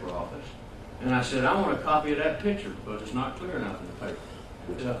newspaper office and I said, I want a copy of that picture because it's not clear enough in the paper.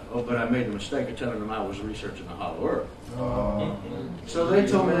 But I made the mistake of telling them I was researching the hollow Earth. So they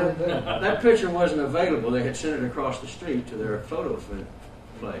told me that picture wasn't available. They had sent it across the street to their photo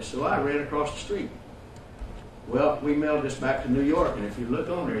place. So I ran across the street. Well, we mailed this back to New York, and if you look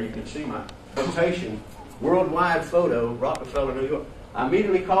on there, you can see my quotation, worldwide photo, Rockefeller, New York. I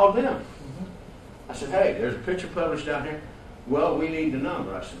immediately called them. I said, hey, there's a picture published out here. Well, we need the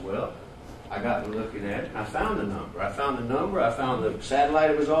number. I said, well, I got to looking at it. I found the number. I found the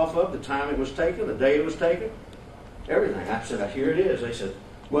satellite it was off of, the time it was taken, the day it was taken, everything. I said, here it is. They said,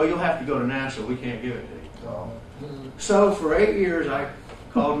 well, you'll have to go to NASA. We can't give it to you. Oh. So for 8 years, I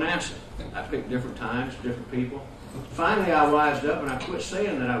called NASA. I picked different times, different people. Finally, I wised up and I quit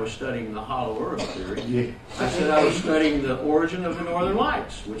saying that I was studying the hollow Earth theory. Yeah. I said I was studying the origin of the Northern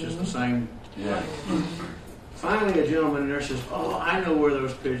Lights, which is the same thing. Finally, a gentleman there says, oh, I know where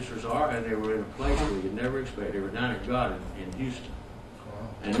those pictures are, and they were in a place where you'd never expect. They were down at Goddard in Houston.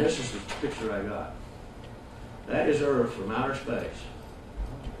 And this is the picture I got. That is Earth from outer space.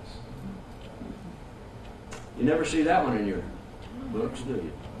 You never see that one in your books, do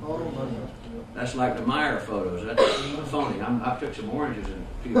you? That's like the Meyer photos. That's phony. I took some oranges and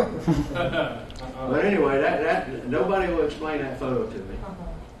peeled. But anyway, that nobody will explain that photo to me.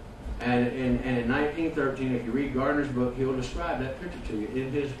 And in 1913, if you read Gardner's book, he'll describe that picture to you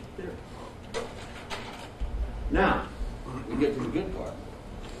in his theory. Now, we get to the good part.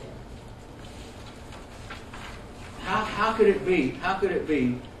 How could it be? How could it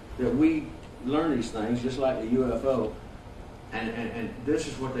be that we learn these things just like the UFO? And this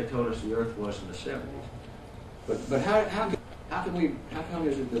is what they told us the Earth was in the 70s. But how come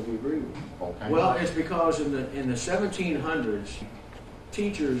is it that we agree with them? Okay. Well, it's because in the 1700s,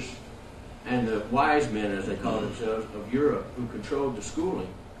 teachers and the wise men, as they call themselves, of Europe, who controlled the schooling,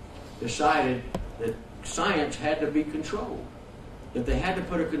 decided that science had to be controlled. That they had to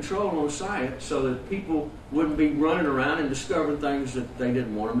put a control on science so that people wouldn't be running around and discovering things that they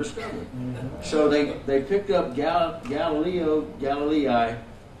didn't want them discovering. Mm-hmm. So they picked up Galileo Galilei.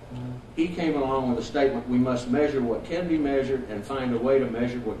 He came along with a statement, we must measure what can be measured and find a way to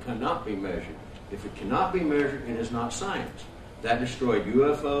measure what cannot be measured. If it cannot be measured, it is not science. That destroyed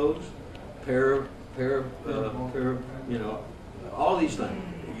UFOs, all these things.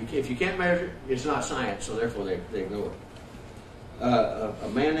 If you can't measure it, it's not science, so therefore they ignore it. A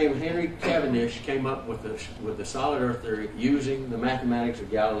man named Henry Cavendish came up with the solid Earth theory using the mathematics of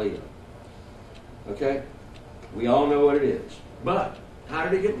Galileo. Okay, we all know what it is, but how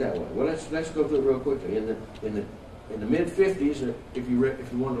did it get that way? Well, let's go through it real quickly. In the mid-50s, if you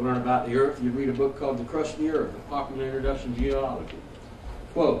wanted to learn about the Earth, you'd read a book called The Crust of the Earth: A Popular Introduction to Geology.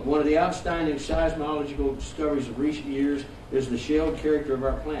 Quote, one of the outstanding seismological discoveries of recent years is the shelled character of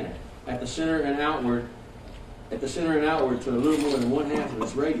our planet. At the center and outward to a little more than one-half of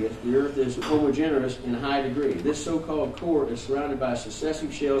its radius, the Earth is homogeneous in a high degree. This so-called core is surrounded by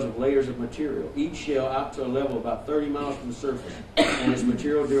successive shells of layers of material, each shell out to a level about 30 miles from the surface, and its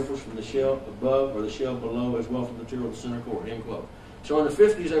material differs from the shell above or the shell below as well from the material of the center core, end quote. So in the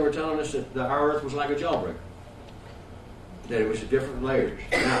 50s, they were telling us that our Earth was like a jawbreaker, that it was different layers.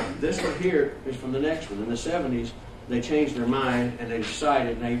 Now, this one here is from the next one. In the 70s, they changed their mind and they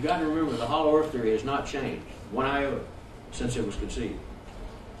decided, now you've got to remember, the hollow Earth theory has not changed. One iota. since it was conceived.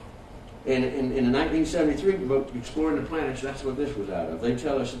 In the 1973 book, Exploring the Planets, that's what this was out of. They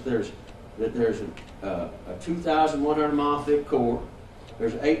tell us that there's a 2,100 mile thick core,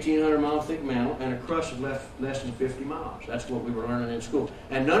 there's an 1,800 mile thick mantle, and a crust of less than 50 miles. That's what we were learning in school.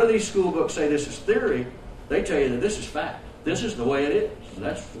 And none of these school books say this is theory. They tell you that this is fact. This is the way it is.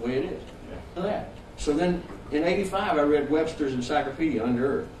 That's the way it is. That. So then, in '85, I read Webster's Encyclopedia,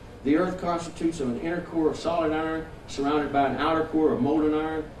 Under Earth. The Earth constitutes of an inner core of solid iron, surrounded by an outer core of molten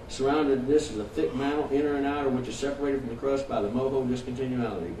iron. Surrounded this is a thick mantle, inner and outer, which is separated from the crust by the MOHO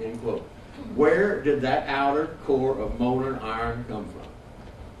discontinuality. End quote. Where did that outer core of molten iron come from?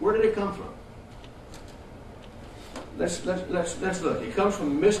 Where did it come from? Let's look. It comes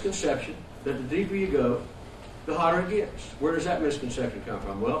from a misconception that the deeper you go, the hotter it gets. Where does that misconception come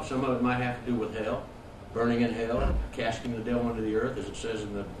from? Well, some of it might have to do with hell, burning in hell, casting the devil into the earth, as it says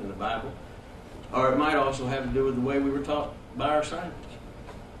in the Bible. Or it might also have to do with the way we were taught by our scientists.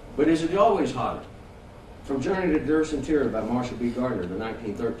 But is it always hotter? From Journey to Durst Interior by Marshall B. Gardner, the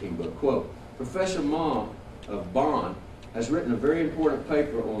 1913 book, quote, Professor Maughan of Bonn has written a very important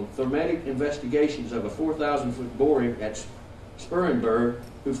paper on thermetic investigations of a 4,000-foot boring at Spurenberg,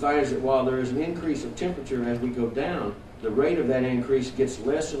 who finds that while there is an increase of temperature as we go down, the rate of that increase gets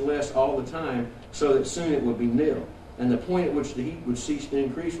less and less all the time, so that soon it will be nil. And the point at which the heat would cease to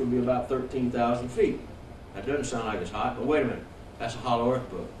increase would be about 13,000 feet. That doesn't sound like it's hot, but wait a minute. That's a Hollow Earth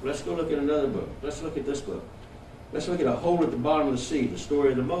book. Let's go look at another book. Let's look at this book. Let's look at A Hole at the Bottom of the Sea, the story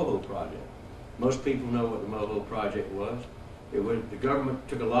of the MOHO Project. Most people know what the MOHO Project was. The government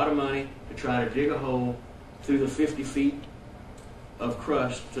took a lot of money to try to dig a hole through the 50 feet of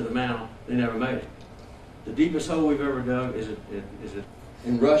crust to the mantle. They never made it. The deepest hole we've ever dug is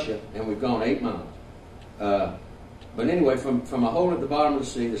in Russia, and we've gone 8 miles. But anyway, from A Hole at the Bottom of the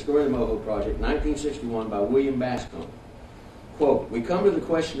Sea, the story of the MOHO Project, 1961, by William Bascombe. Quote, we come to the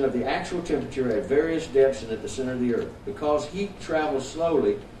question of the actual temperature at various depths and at the center of the Earth. Because heat travels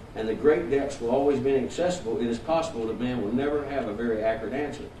slowly and the great depths will always be inaccessible, it is possible that man will never have a very accurate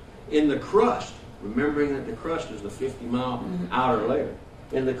answer. In the crust, remembering that the crust is the 50-mile outer layer,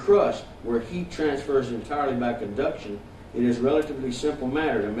 in the crust, where heat transfers entirely by conduction, it is a relatively simple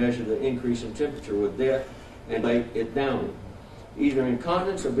matter to measure the increase in temperature with depth and lay it downward. Either in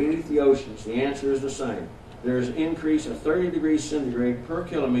continents or beneath the oceans, the answer is the same. There is an increase of 30 degrees centigrade per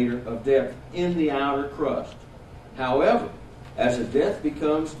kilometer of depth in the outer crust. However, as the depth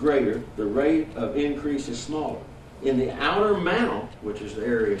becomes greater, the rate of increase is smaller. In the outer mantle, which is the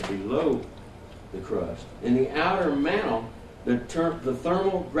area below the crust, in the outer mantle, the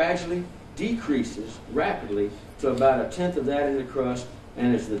thermal gradually decreases rapidly to about 1/10 of that in the crust,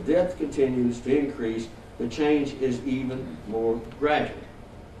 and as the depth continues to increase, the change is even more gradual.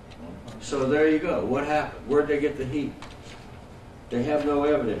 So there you go. What happened? Where'd they get the heat? They have no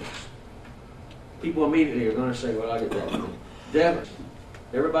evidence. People immediately are going to say, well, I get that. Devon.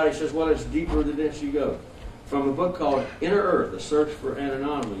 Everybody says, well, it's deeper the denser you go. From a book called Inner Earth, A Search for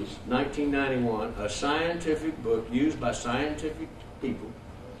Anomalies, 1991, a scientific book used by scientific people,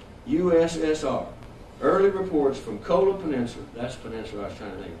 USSR. Early reports from Kola Peninsula, that's the peninsula I was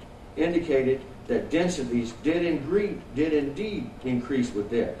trying to think of, indicated that densities did indeed increase with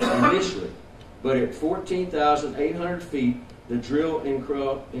depth initially, but at 14,800 feet, the drill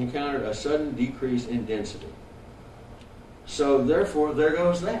encountered a sudden decrease in density. So therefore, there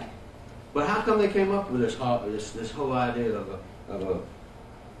goes that. But how come they came up with this whole idea of a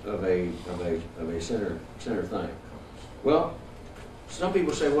center thing? Well, some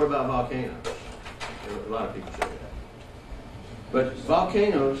people say, what about volcanoes? A lot of people say that. But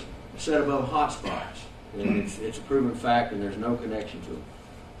volcanoes set above hot spots, and it's a proven fact, and there's no connection to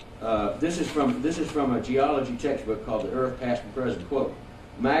them. This is from a geology textbook called The Earth, Past and Present. Quote,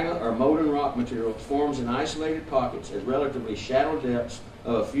 magma or molten rock material forms in isolated pockets at relatively shallow depths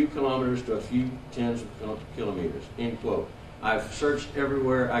of a few kilometers to a few tens of kilometers. End quote. I've searched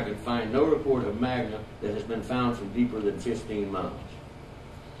everywhere. I can find no report of magma that has been found from deeper than 15 miles.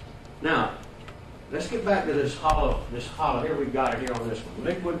 Now, let's get back to this hollow. Here we've got it here on this one.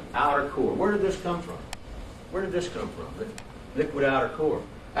 Liquid outer core. Where did this come from? Where did this come from? The liquid outer core.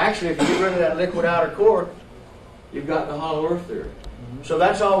 Actually, if you get rid of that liquid outer core, you've got the hollow earth theory. So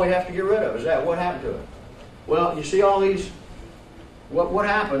that's all we have to get rid of. Is that what happened to it? Well, you see all these. What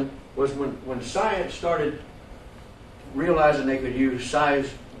happened was when science started realizing they could use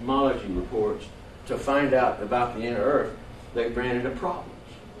seismology reports to find out about the inner earth, they ran into problems.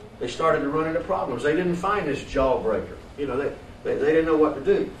 They started to run into problems. They didn't find this jawbreaker. You know, they didn't know what to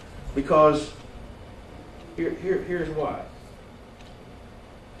do, because here's why.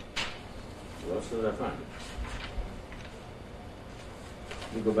 Well, as soon as I find it.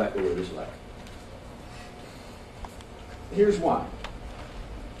 Let me go back over this light. Here's why.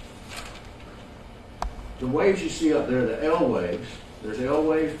 The waves you see up there, the L waves, there's L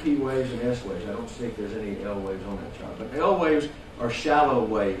waves, P waves, and S waves. I don't think there's any L waves on that chart. But L waves are shallow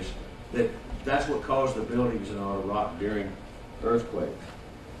waves. That's what caused the buildings and all the rock during earthquakes.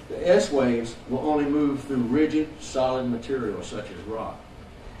 The S waves will only move through rigid, solid material such as rock.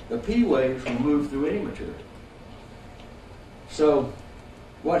 The P waves will move through any material. So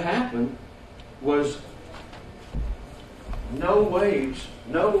what happened was the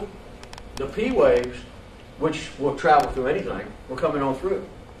P waves, which will travel through anything, were coming on through.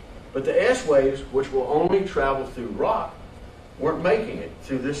 But the S waves, which will only travel through rock, weren't making it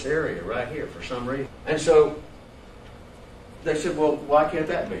through this area right here for some reason. And so they said, well, why can't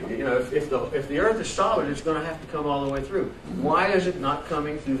that be? You know, if the earth is solid, it's going to have to come all the way through. Why is it not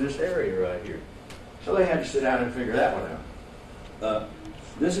coming through this area right here? So they had to sit down and figure that one out.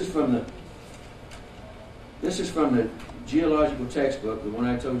 This is from the geological textbook, the one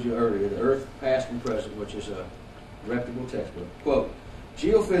I told you earlier, the Earth Past and Present, which is a reputable textbook. Quote,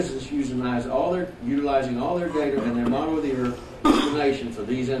 geophysicists utilizing all their data and their model of the Earth explanation for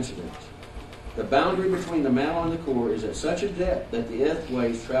these incidents. The boundary between the mantle and the core is at such a depth that the earth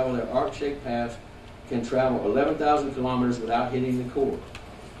waves travel their arc-shaped paths can travel 11,000 kilometers without hitting the core.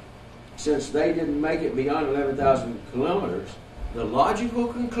 Since they didn't make it beyond 11,000 kilometers, the logical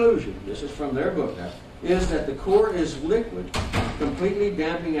conclusion, this is from their book now, is that the core is liquid, completely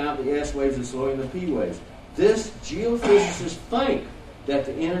damping out the S waves and slowing the P waves. This geophysicists think that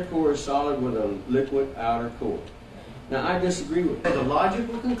the inner core is solid with a liquid outer core. Now, I disagree with that. The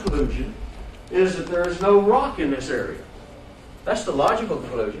logical conclusion is that there is no rock in this area. That's the logical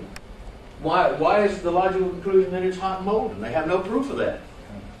conclusion. Why is the logical conclusion that it's hot and molten? They have no proof of that.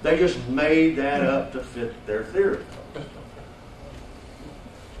 They just made that up to fit their theory.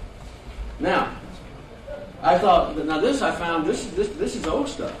 Now, I found this is old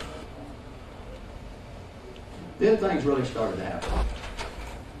stuff. Then things really started to happen.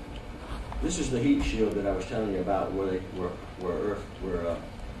 This is the heat shield that I was telling you about, where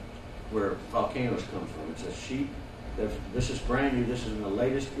volcanoes come from. It's a sheet. This is brand new. This is in the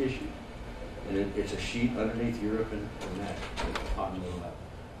latest issue, and it's a sheet underneath Europe and that hot and middle.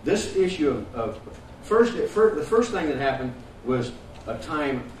 This issue the first thing that happened was a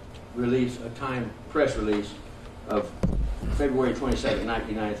Time press release of February 22nd,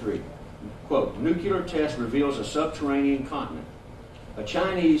 1993. Quote, nuclear test reveals a subterranean continent. A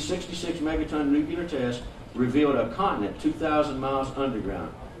Chinese 66 megaton nuclear test revealed a continent 2,000 miles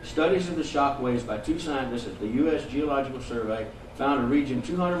underground. Studies of the shock waves by two scientists at the U.S. Geological Survey found a region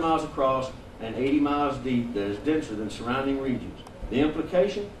 200 miles across and 80 miles deep that is denser than surrounding regions. The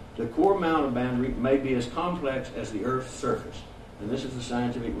implication? The core mountain boundary may be as complex as the Earth's surface. And this is the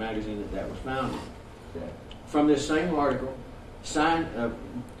scientific magazine that was found in. From this same article, Scientific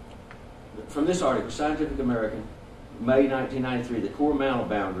American, May 1993, The Core Mantle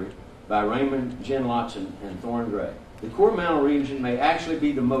Boundary by Raymond Genlotz and Thorne Gray. The core mantle region may actually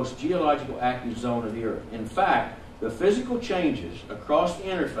be the most geological active zone of the Earth. In fact, the physical changes across the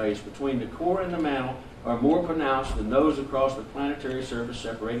interface between the core and the mantle are more pronounced than those across the planetary surface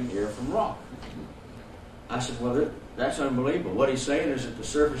separating air from rock. I said, well, that's unbelievable. What he's saying is that the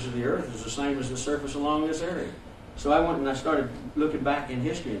surface of the Earth is the same as the surface along this area. So I went and I started looking back in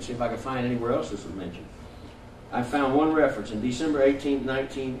history and see if I could find anywhere else this was mentioned. I found one reference in December 18,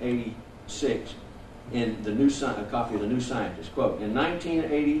 1986, in a copy of the New Scientist. Quote, in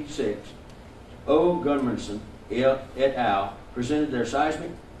 1986, O. Gudmundsson et al. Presented their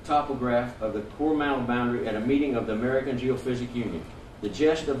seismic topograph of the core mantle boundary at a meeting of the American Geophysics Union. The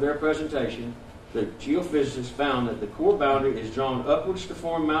gist of their presentation, the geophysicists found that the core boundary is drawn upwards to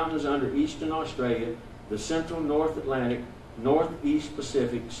form mountains under eastern Australia, the central North Atlantic, northeast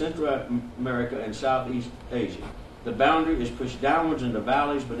Pacific, Central America, and Southeast Asia. The boundary is pushed downwards into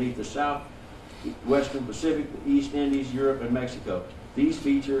valleys beneath the southwestern Pacific, the East Indies, Europe, and Mexico. These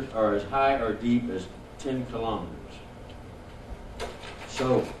features are as high or deep as 10 kilometers.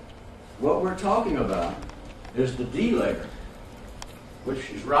 So, what we're talking about is the D layer, which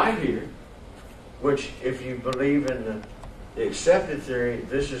is right here, which, if you believe in the accepted theory,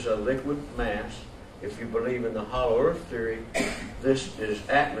 this is a liquid mass. If you believe in the hollow earth theory, this is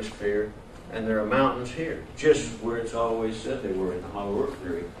atmosphere, and there are mountains here, just where it's always said they were in the hollow earth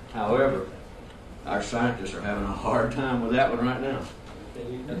theory. However, our scientists are having a hard time with that one right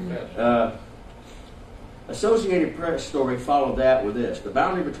now. Associated Press story followed that with this. The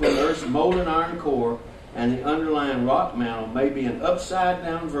boundary between Earth's molten iron core and the underlying rock mantle may be an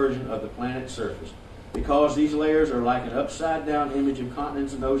upside-down version of the planet's surface. Because these layers are like an upside-down image of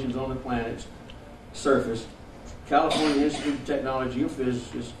continents and oceans on the planet's surface, California Institute of Technology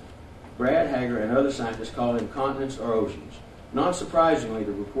geophysicist Brad Hager and other scientists call them continents or oceans. Not surprisingly,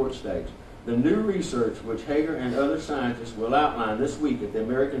 the report states, the new research which Hager and other scientists will outline this week at the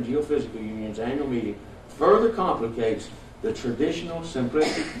American Geophysical Union's annual meeting further complicates the traditional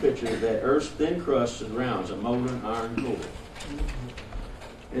simplistic picture that Earth's thin crust surrounds a molten iron core.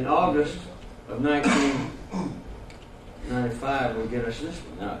 In August of 1995, we get us this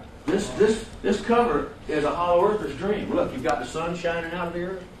one. Now, this cover is a hollow earther's dream. Look, you've got the sun shining out of the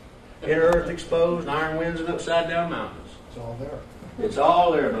earth, inner earth exposed, iron winds and upside down mountains. It's all there. It's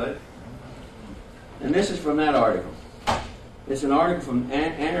all there, bud. And this is from that article. It's an article from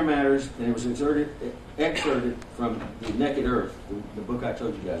Antimatters, and it was excerpted from The Naked Earth, the book I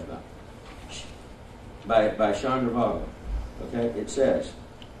told you guys about, by Chandra Vaga. Okay, it says,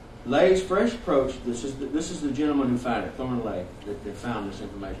 Lay's fresh approach, this is the gentleman who found it, Thorne Lay, that found this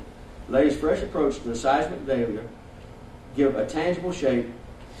information. Lay's fresh approach to the seismic data give a tangible shape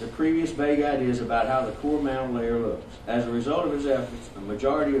to previous vague ideas about how the core mantle layer looks. As a result of his efforts, a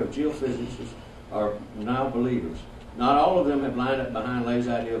majority of geophysicists are now believers. Not all of them have lined up behind Lay's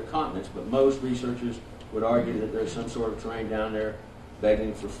idea of continents, but most researchers would argue that there's some sort of terrain down there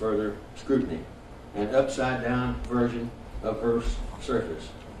begging for further scrutiny. An upside-down version of Earth's surface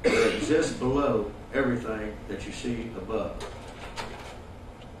that exists below everything that you see above.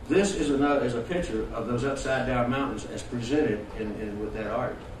 This is a picture of those upside-down mountains as presented with that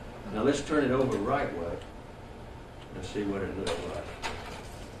article. Now let's turn it over right way and see what it looks like.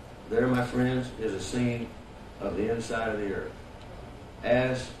 There, my friends, is a scene of the inside of the Earth,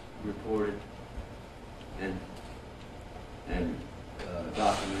 as reported and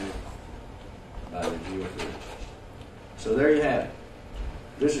documented by the geophysicists. So there you have it.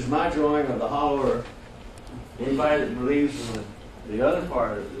 This is my drawing of the hollow Earth. Anybody that believes in the other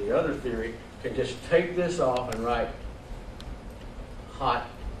part of the other theory can just take this off and write hot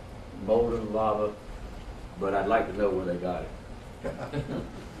molten lava, but I'd like to know where they got it.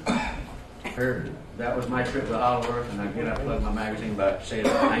 Here, that was my trip to the hollow Earth, and again I plug my magazine by saying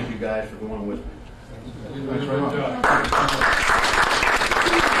thank you guys for going with me. Thanks very much.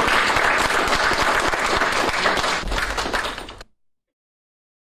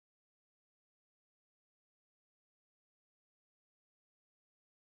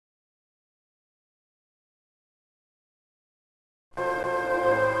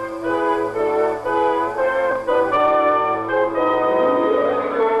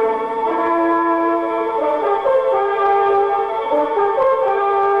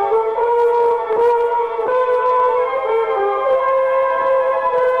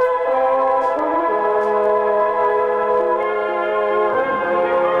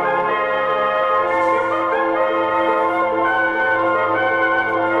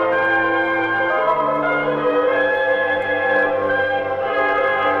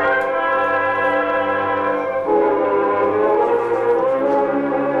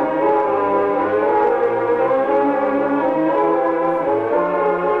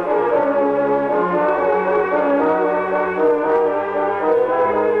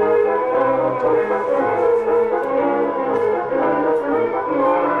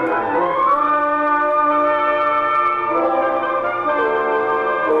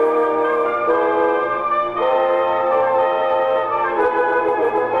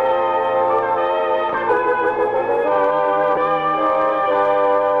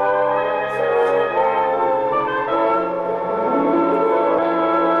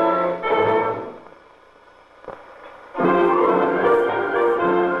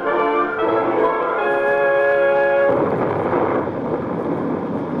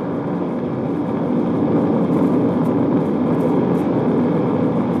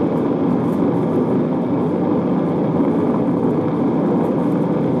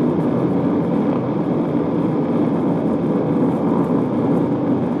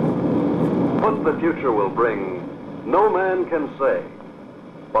 What the future will bring, no man can say.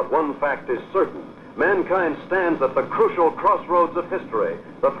 But one fact is certain. Mankind stands at the crucial crossroads of history,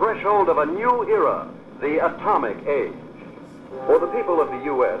 the threshold of a new era, the atomic age. For the people of the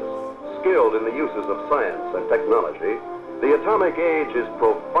U.S., skilled in the uses of science and technology, the atomic age is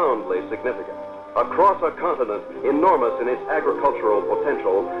profoundly significant. Across a continent enormous in its agricultural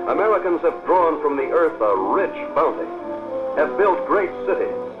potential, Americans have drawn from the earth a rich bounty, have built great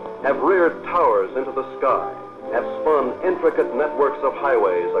cities, have reared towers into the sky, have spun intricate networks of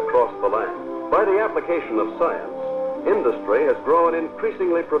highways across the land. By the application of science, industry has grown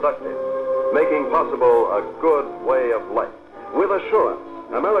increasingly productive, making possible a good way of life. With assurance,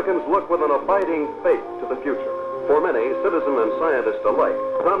 Americans look with an abiding faith to the future. For many, citizen and scientist alike,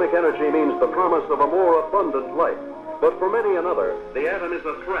 atomic energy means the promise of a more abundant life. But for many another, the atom is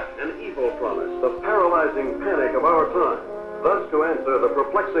a threat, an evil promise, the paralyzing panic of our time. Thus, to answer the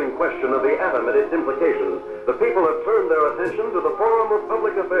perplexing question of the atom and its implications, the people have turned their attention to the forum of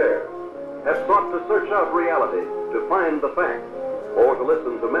public affairs, have sought to search out reality, to find the facts, or to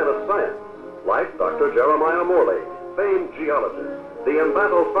listen to men of science, like Dr. Jeremiah Morley, famed geologist, the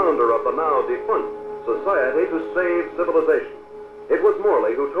embattled founder of the now defunct Society to Save Civilization. It was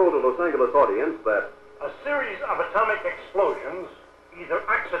Morley who told a Los Angeles audience that a series of atomic explosions, either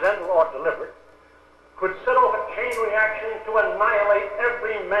accidental or deliberate, could set off a chain reaction to annihilate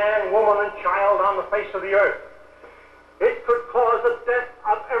every man, woman, and child on the face of the earth. It could cause the death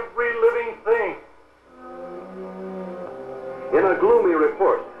of every living thing. In a gloomy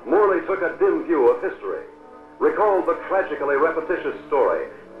report, Morley took a dim view of history, recalled the tragically repetitious story,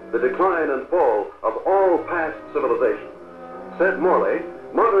 the decline and fall of all past civilizations. Said Morley,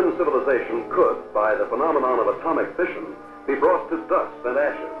 modern civilization could, by the phenomenon of atomic fission, be brought to dust and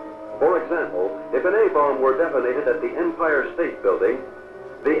ashes. For example, if an A-bomb were detonated at the Empire State Building,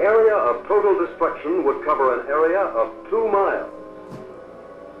 the area of total destruction would cover an area of 2 miles.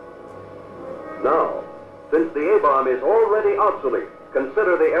 Now, since the A-bomb is already obsolete,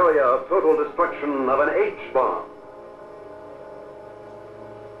 consider the area of total destruction of an H-bomb.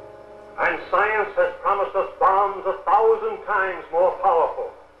 And science has promised us bombs 1,000 times more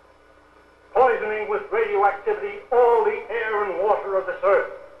powerful, poisoning with radioactivity all the air and water of this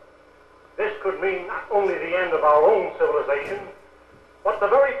earth. This could mean not only the end of our own civilization, but the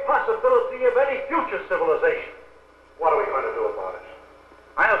very possibility of any future civilization. What are we going to do about it?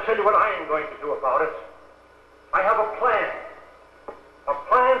 I'll tell you what I am going to do about it. I have a plan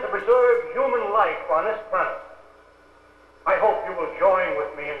to preserve human life on this planet. I hope you will join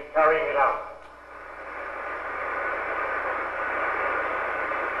with me in carrying it out.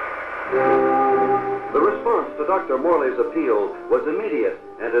 The response to Dr. Morley's appeal was immediate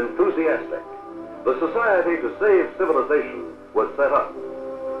and enthusiastic. The Society to Save Civilization was set up.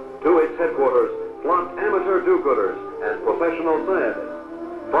 To its headquarters flocked amateur do-gooders and professional scientists.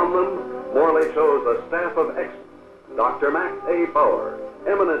 From them, Morley chose a staff of experts. Dr. Max A. Bauer,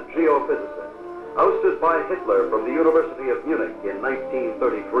 eminent geophysicist, ousted by Hitler from the University of Munich in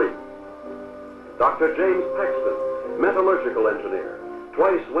 1933. Dr. James Paxton, metallurgical engineer,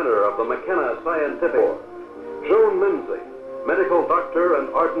 twice winner of the McKenna Scientific Award. Joan Lindsay, medical doctor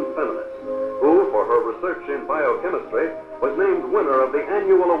and ardent feminist, who, for her research in biochemistry, was named winner of the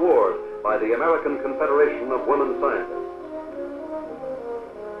annual award by the American Confederation of Women Scientists.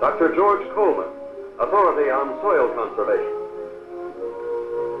 Dr. George Coleman, authority on soil conservation.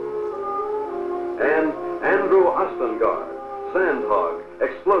 And Andrew Ostengard, sandhog,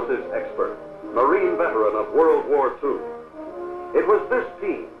 explosives expert, Marine veteran of World War II. It was this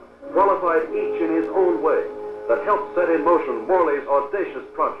team, qualified each in his own way, that helped set in motion Morley's audacious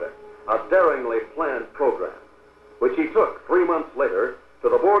project, a daringly planned program, which he took 3 months later to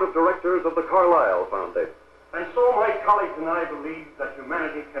the board of directors of the Carlyle Foundation. And so my colleagues and I believe that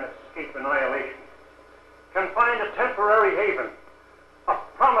humanity can escape annihilation, can find a temporary haven, a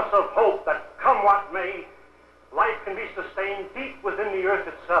promise of hope that, come what may, life can be sustained deep within the earth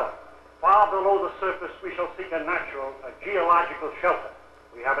itself. Far below the surface, we shall seek a natural, a geological shelter.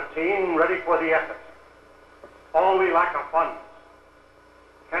 We have a team ready for the effort. All we lack are funds.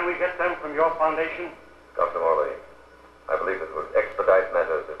 Can we get them from your foundation? Dr. Morley, I believe it would expedite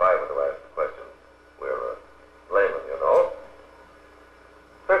matters if I were to ask the question. We're laymen, you know.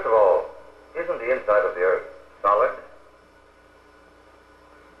 First of all, isn't the inside of the earth solid?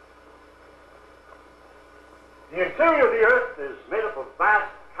 The interior of the earth is made up of vast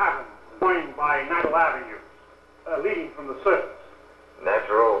caverns joined by natural avenues leading from the surface.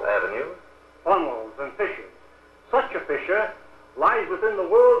 Natural avenues? Funnels and fissures. Such a fissure lies within the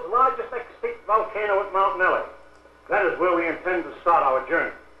world's largest extinct volcano at Mount Nelly. That is where we intend to start our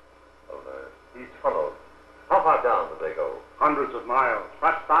journey. Oh, these funnels, how far down do they go? Hundreds of miles,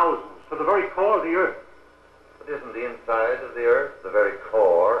 perhaps thousands, to the very core of the earth. But isn't the inside of the earth, the very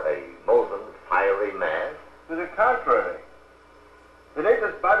core, a molten, fiery mass? To the contrary. The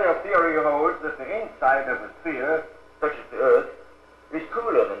latest body of theory holds that the inside of a sphere, such as the Earth, is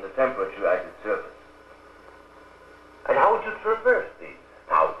cooler than the temperature at its surface. And how would you traverse these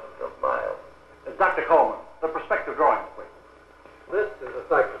thousands of miles? Dr. Coleman, the perspective drawing, please. This is a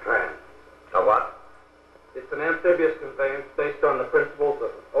cyclotron. A what? It's an amphibious conveyance based on the principles of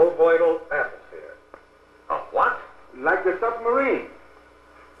an ovoidal atmosphere. A what? Like the submarine,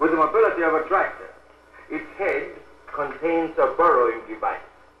 with the mobility of a tractor. Its head contains a burrowing device,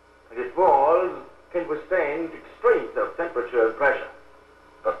 and its walls can withstand extremes of temperature and pressure.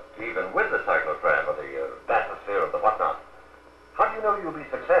 But even with the cyclotram or the bathysphere or the whatnot, how do you know you'll be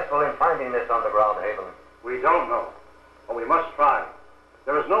successful in finding this underground haven? We don't know, but we must try.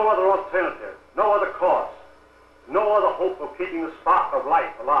 There is no other alternative, no other course, no other hope of keeping the spark of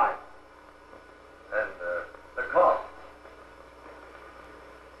life alive. And the cost?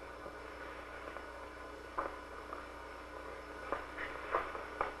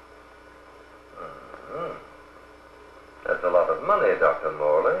 That's a lot of money, Dr.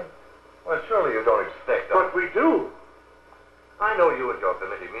 Morley. Well, surely you don't expect... But we do. I know you and your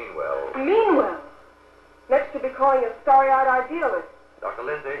committee mean well. Mean well? Next to be calling a starry-eyed idealist. Dr.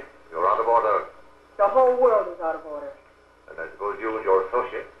 Lindsay, you're out of order. The whole world is out of order. And I suppose you and your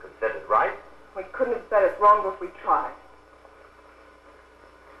associates consented, right? We couldn't have said it's wrong if we tried.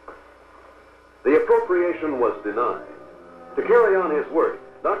 The appropriation was denied. To carry on his work,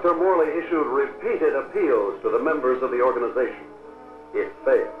 Dr. Morley issued repeated appeals to the members of the organization. It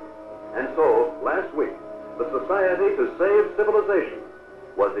failed. And so, last week, the Society to Save Civilization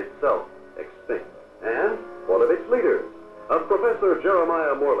was itself extinct. And one of its leaders, of Professor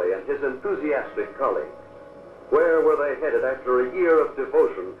Jeremiah Morley and his enthusiastic colleagues. Where were they headed after a year of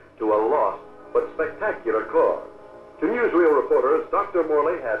devotion to a lost but spectacular cause? To newsreel reporters, Dr.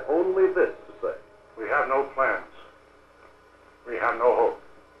 Morley had only this to say. We have no plans. We have no hope.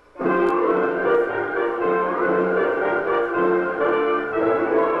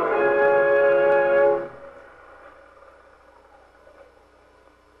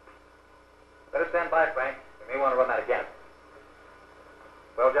 Better stand by, Frank. We may want to run that again.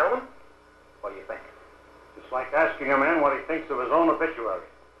 Well, gentlemen, what do you think? It's like asking a man what he thinks of his own obituary.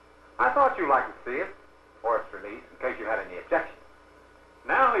 I thought you'd like to see it, or its release, in case you had any objections.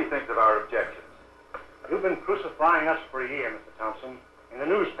 Now he thinks of our objections. You've been crucifying us for a year, Mr. Thompson, in the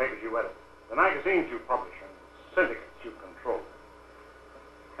newspapers you edit, the magazines you publish, and the syndicates you control.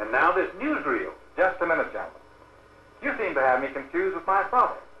 And now this newsreel. Just a minute, gentlemen. You seem to have me confused with my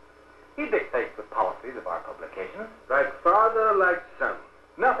father. He dictates the policies of our publications. Like father, like son.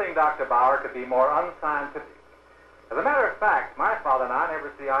 Nothing, Dr. Bauer, could be more unscientific. As a matter of fact, my father and I never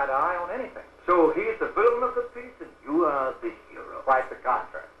see eye to eye on anything. So he's the villain of the piece, and you are the hero. Quite the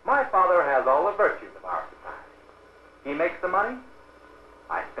contrary. My father has all the virtues of our society. He makes the money,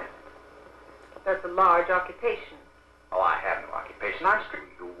 I spend it. That's a large occupation. Oh, I have no occupation. I'm screwed.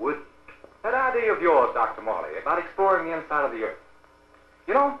 You wouldn't. That idea of yours, Dr. Morley, about exploring the inside of the earth.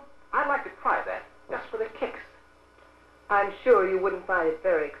 You know, I'd like to try that just for the kicks. I'm sure you wouldn't find it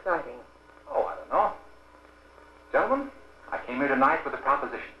very exciting. Oh, I don't know. Gentlemen, I came here tonight with a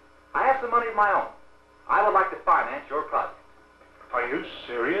proposition. I have some money of my own. I would like to finance your project. Are you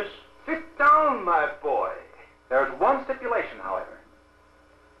serious? Sit down, my boy. There's one stipulation, however.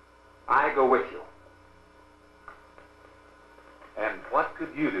 I go with you. And what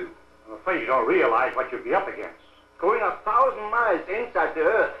could you do? I'm afraid you don't realize what you'd be up against. Going 1,000 miles inside the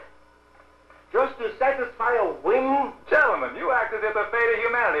earth. Just to satisfy a whim? Gentlemen, you act as if the fate of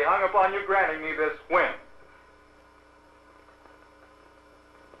humanity hung upon you granting me this whim.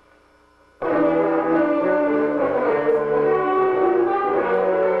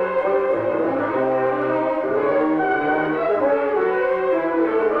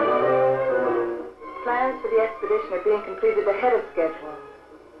 Plans for the expedition are being completed ahead of schedule.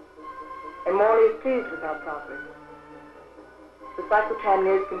 And Morley is pleased with our progress. The cyclotram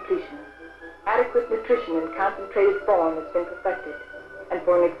nears completion. Adequate nutrition in concentrated form has been perfected, and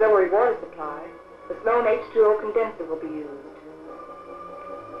for an auxiliary water supply, the Sloan H2O condenser will be used.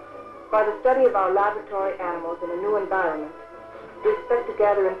 By the study of our laboratory animals in a new environment, we expect to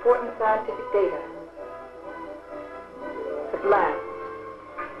gather important scientific data. At last,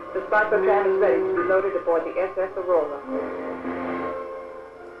 the cyclotram is ready to be loaded aboard the SS Aurora.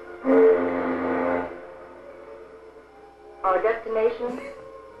 Our destination,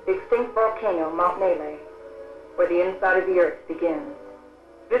 the extinct volcano, Mount Nele, where the inside of the earth begins.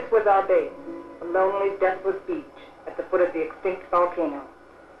 This was our base, a lonely, deathless beach at the foot of the extinct volcano.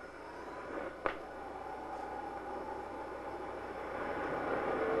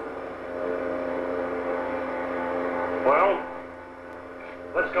 Well,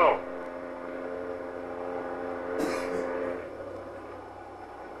 let's go.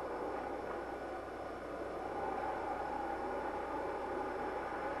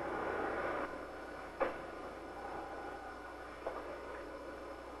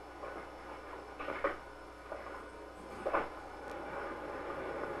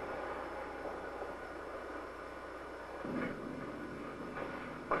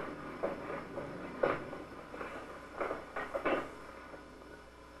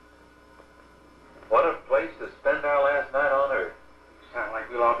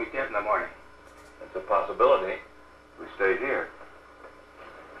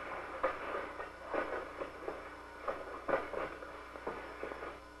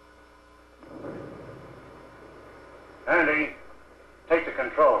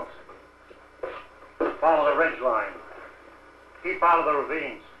 keep out of the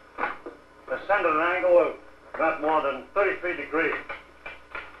ravines. Ascend at an angle of not more than 33 degrees.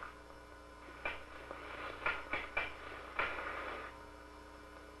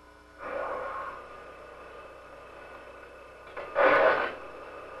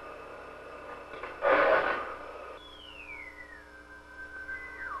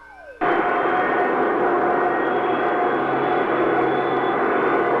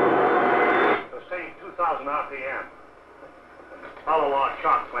 Sustain 2,000 RPM. Follow our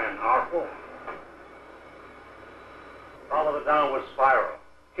shock plan, powerful. Follow the downward spiral.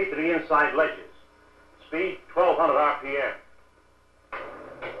 Keep to the inside ledges. Speed 1,200 RPM.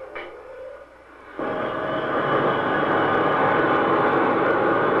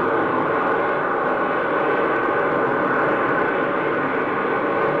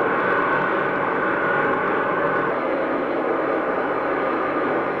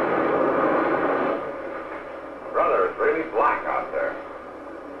 Brother, it's really black out there.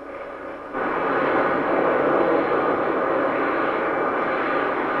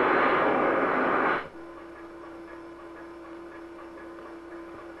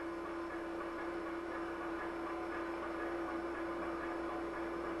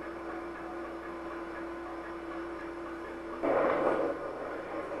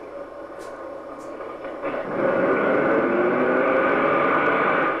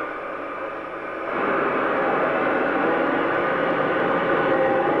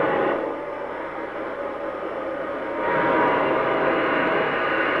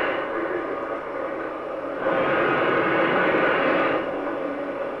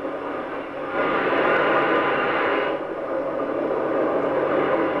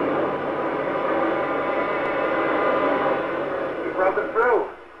 Broken through.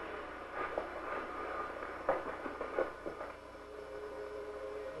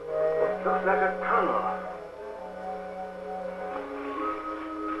 Looks like a tunnel.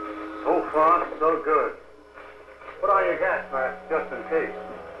 So far, so good. Put on your gas mask just in case.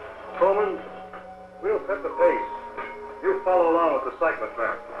 Coleman, we'll set the pace. You follow along with the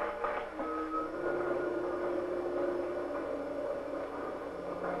cyclotron.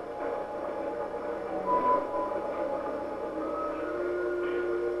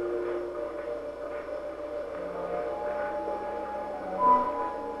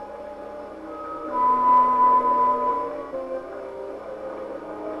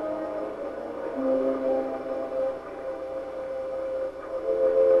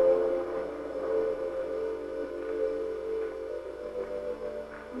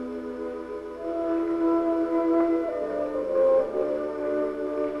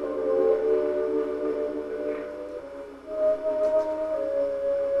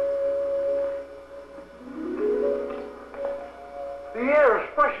 The air is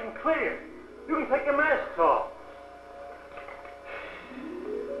fresh and clear. You can take your masks off.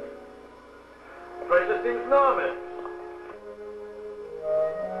 Pressure seems normal.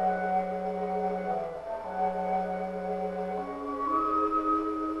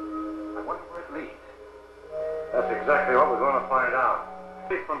 I wonder where it leads. That's exactly what we're going to find out.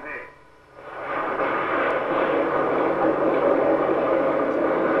 Speak from here.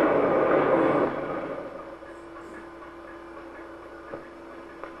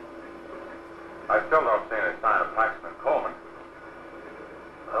 I still don't see any sign of Paxton Coleman.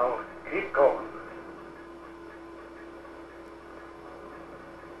 Well, keep going.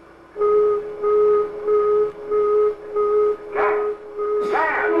 Gas!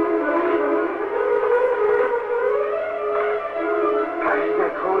 Gas! Paxton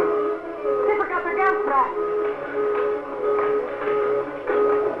got Coleman. They forgot their gas mask.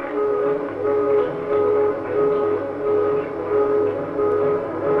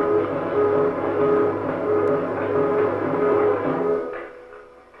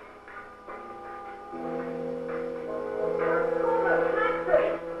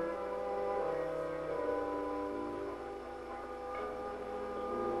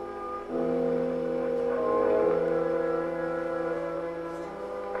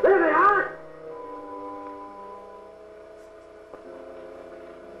 There they are!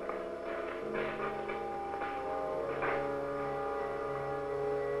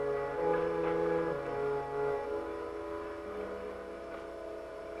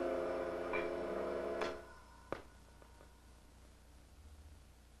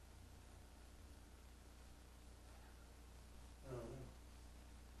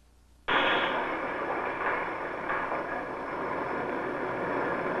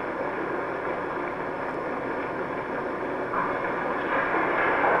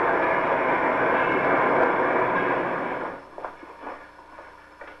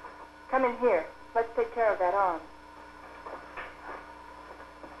 Come in here. Let's take care of that arm.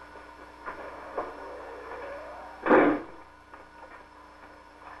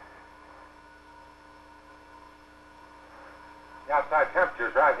 The outside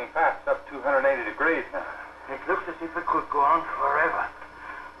temperature's rising fast. It's up 280 degrees now. It looks as if it could go on forever.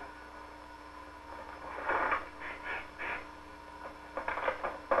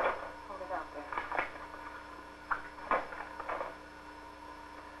 Hold it out there.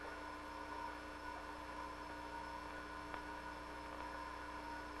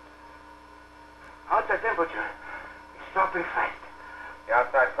 Outside temperature. It's dropping fast. The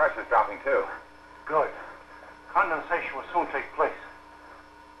outside pressure's dropping too. Good. Condensation will soon take place.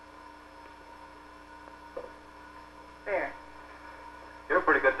 There. You're a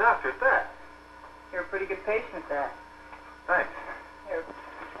pretty good doctor at that. You're a pretty good patient at that. Thanks. Here,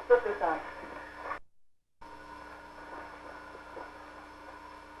 put this on.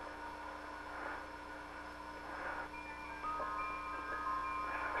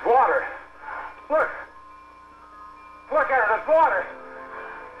 It's water. Look. Look at it. It's water.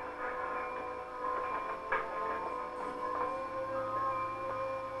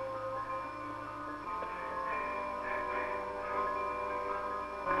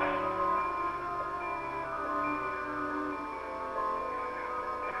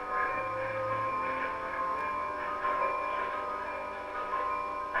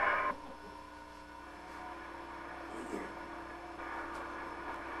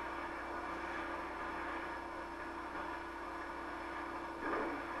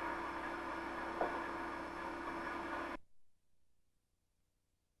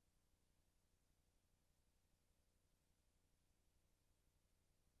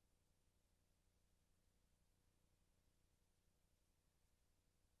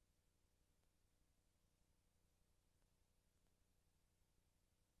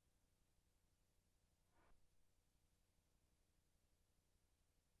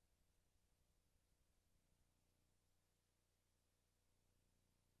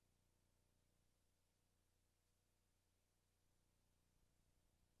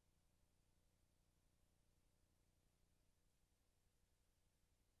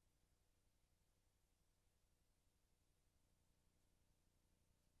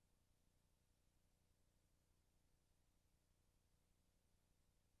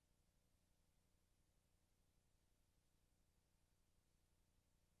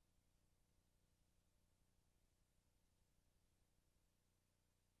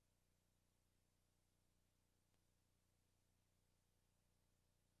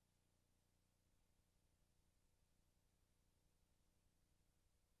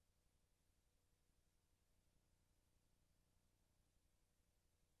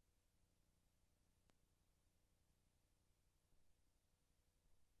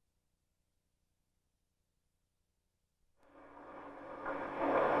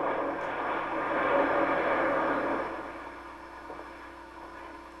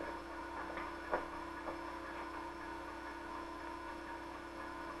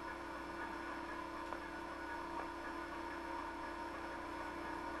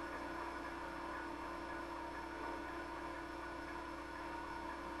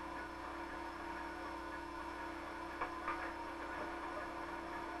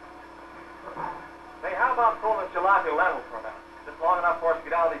 Hey, how about pulling the jalopy level for a minute? Just long enough for us to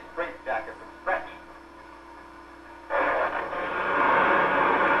get out of these straitjackets and stretch.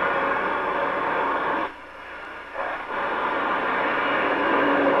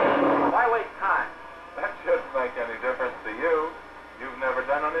 Why waste time? That shouldn't make any difference to you. You've never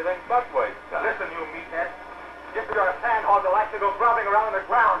done anything but waste time. Listen, you meathead. If you're a sandhog that likes to go grubbing around the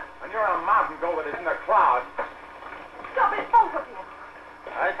ground, When you're on a mountain goat that is in the clouds, Stop it, both of you!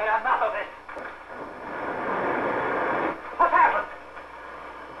 I say enough of this. What happened?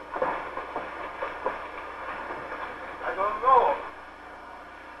 I don't know.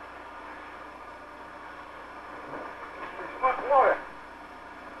 It's much water.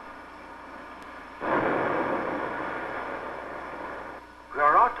 We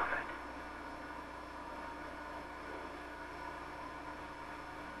are out of it.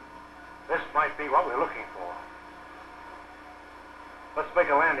 This might be what we're looking for. Let's make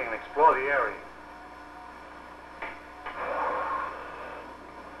a landing and explore the area.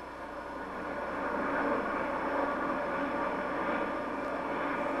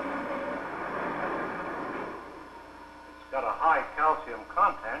 It's got a high calcium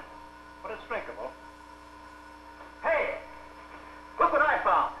content, but it's drinkable. Hey! Look what I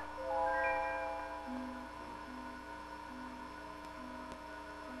found!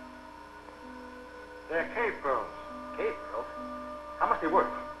 They're cave pearls. Cave pearls? How much they worth?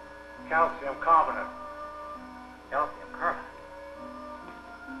 Calcium carbonate. Calcium carbonate.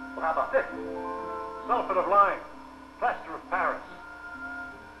 Well, how about this? Sulfate of lime. Plaster of Paris.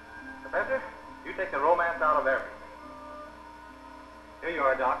 Professor, you take the romance out of everything. Here you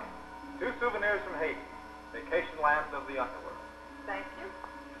are, Doc. 2 souvenirs from Haiti. Vacation lands of the underworld. Thank you.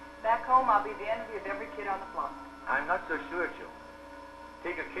 Back home, I'll be the envy of every kid on the block. I'm not so sure, Joe.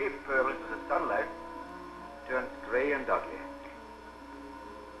 Take a cave pearl into the sunlight, turns gray and ugly.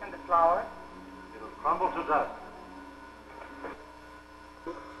 And the flowers? It'll crumble to dust.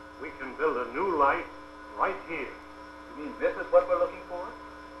 We can build a new life right here. You mean this is what we're looking for?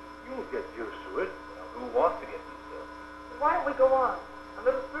 You'll get used to it. Well, who wants to get used to it? Why don't we go on? A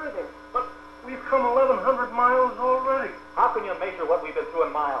little further. But we've come 1,100 miles already. How can you measure what we've been through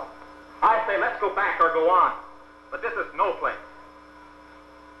in miles? I say let's go back or go on. But this is no place.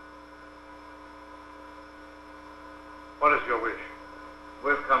 What is your wish?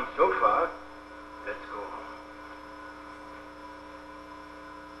 We've come so far, let's go.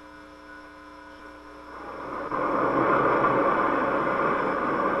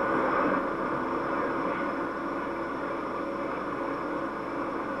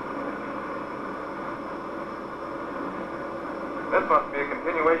 This must be a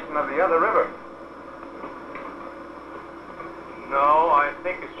continuation of the other river. No, I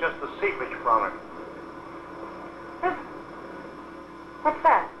think it's just the seepage from it. What's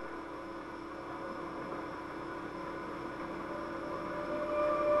that?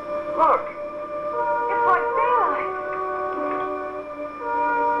 Look! It's like daylight.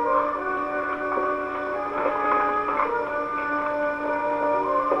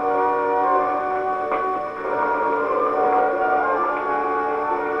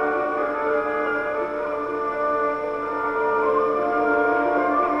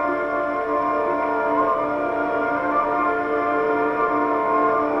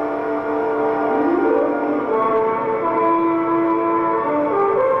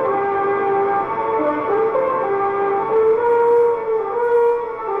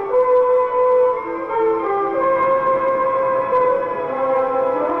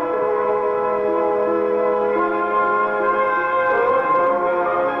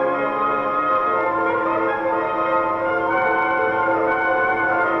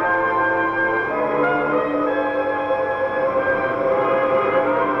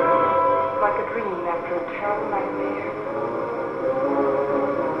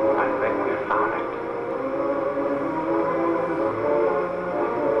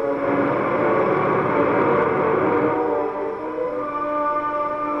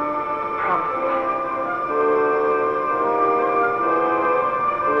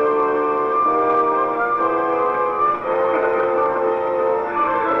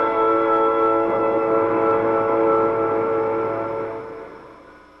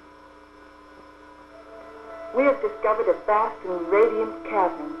 We have discovered a vast and radiant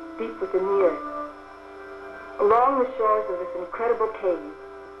cavern deep within the earth. Along the shores of this incredible cave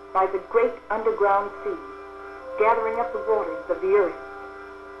lies a great underground sea, gathering up the waters of the earth.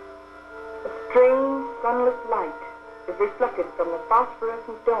 A strange, sunless light is reflected from the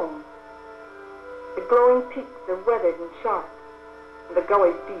phosphorescent dome. The glowing peaks are weathered and sharp, and the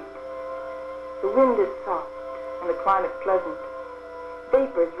gullies deep. The wind is soft, and the climate pleasant.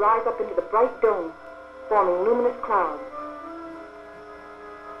 Vapors rise up into the bright dome, forming luminous clouds.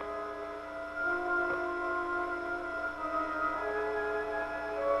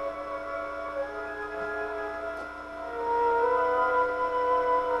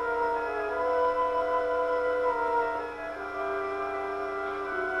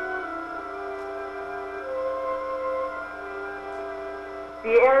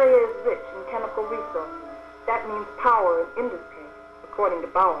 The area is rich in chemical resources. That means power and industry, according to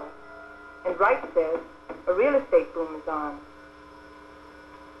Bauer. And Wright says a real estate boom is on.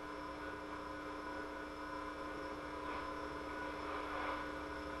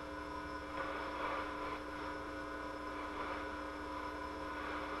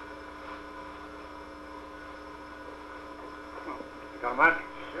 You got a match?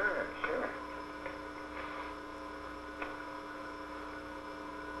 Sure, sure.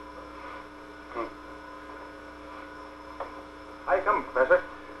 How you coming, Professor?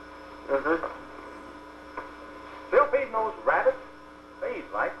 Still feeding those rabbits? They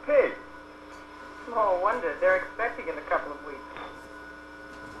eat like pigs. No wonder. They're expecting in a couple of weeks.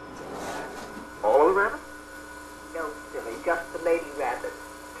 All of the rabbits? No, silly. Just the lady rabbits.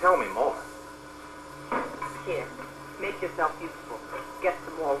 Tell me more. Here, make yourself useful. Get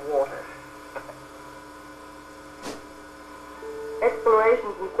some more water.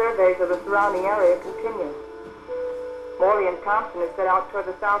 Explorations and surveys of the surrounding area continue. Morley and Thompson have set out toward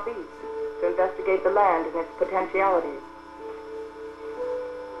the southeast to investigate the land and its potentialities.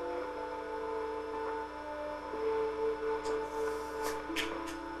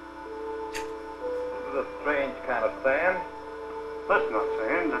 This is a strange kind of sand. Listen,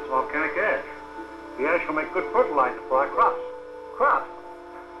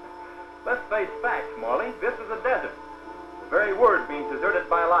 Morley. This is a desert. The very word means deserted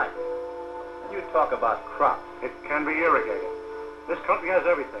by life. And you talk about crops. It can be irrigated. This country has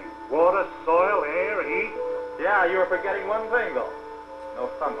everything. Water, soil, air, heat. Yeah, you're forgetting one thing, though. No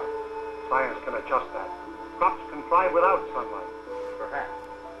sunlight. Science can adjust that. Crops can thrive without sunlight. Perhaps.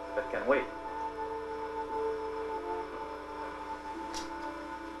 But can wait.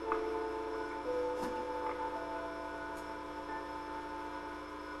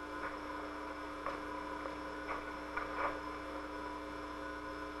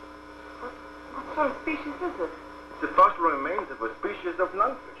 What sort of species is it? The fossil remains of a species of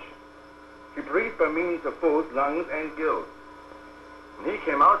lungfish. He breathed by means of both lungs and gills. When he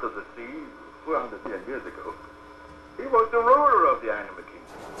came out of the sea 410 years ago, he was the ruler of the animal kingdom.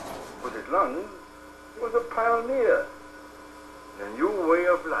 With his lungs, he was a pioneer in a new way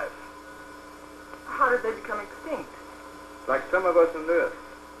of life. How did they become extinct? Like some of us on Earth,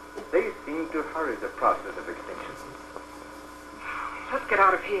 they seem to hurry the process of extinction. Let's get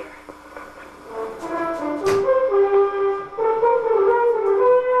out of here.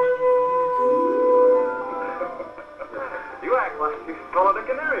 You act like you swallowed a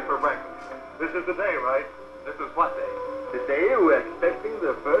canary for breakfast. This is the day, right? This is what day? The day we're expecting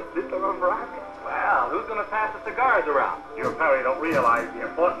the first litter of rockets. Well, who's going to pass the cigars around? You and Perry don't realize the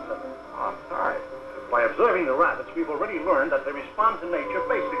importance of it. Oh, I'm sorry. By observing the rabbits, we've already learned that they respond to nature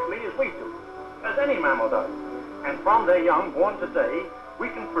basically as we do, as any mammal does. And from their young born today, we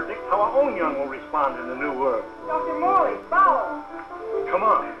can predict how our own young will respond in the new world. Dr. Morley, follow. Come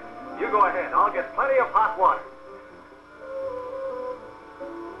on. You go ahead. I'll get plenty of hot water.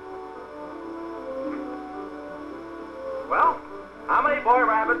 Well, how many boy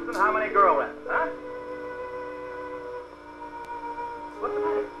rabbits and how many girl rabbits, huh? What's the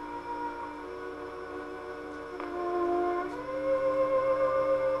matter?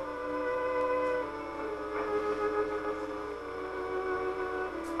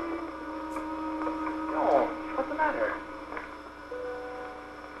 Oh, what's the matter?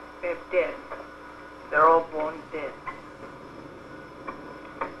 They're dead. They're all born dead.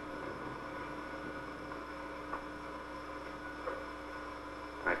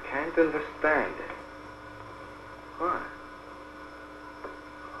 I can't understand. Why?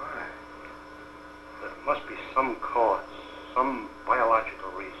 Why? There must be some cause, some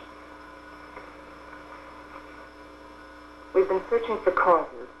biological reason. We've been searching for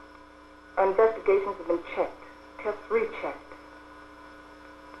causes. Our investigations have been checked, tests rechecked.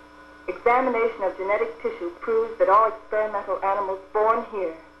 Examination of genetic tissue proves that all experimental animals born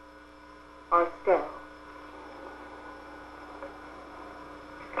here are sterile.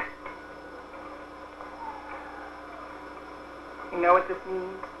 You know what this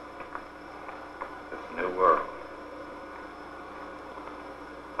means? This new world.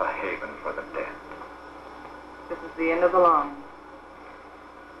 A haven for the dead. This is the end of the line.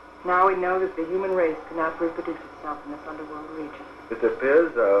 Now we know that the human race cannot reproduce itself in this underworld region. It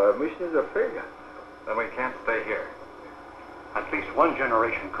appears our mission is a failure. Then we can't stay here. At least one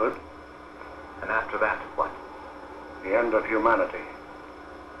generation could. And after that, what? The end of humanity.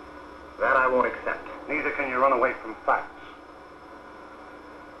 That I won't accept. Neither can you run away from facts.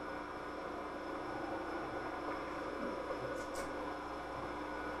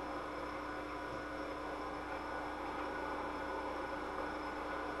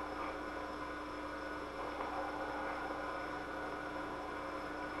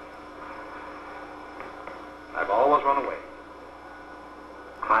 I've always run away.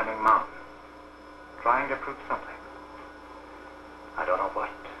 Climbing mountains. Trying to prove something. I don't know what.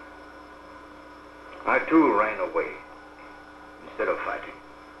 I too ran away instead of fighting.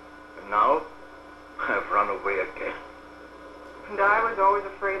 And now I've run away again. And I was always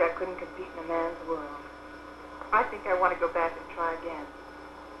afraid I couldn't compete in a man's world. I think I want to go back and try again.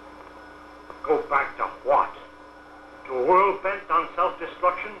 Go back to what? To a world bent on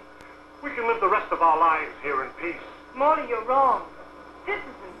self-destruction? We can live the rest of our lives here in peace. Morley, you're wrong. This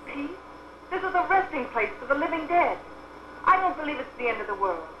isn't peace. This is a resting place for the living dead. I don't believe it's the end of the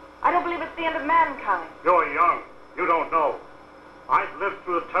world. I don't believe it's the end of mankind. You're young. You don't know. I've lived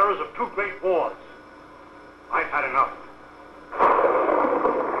through the terrors of 2 great wars. I've had enough.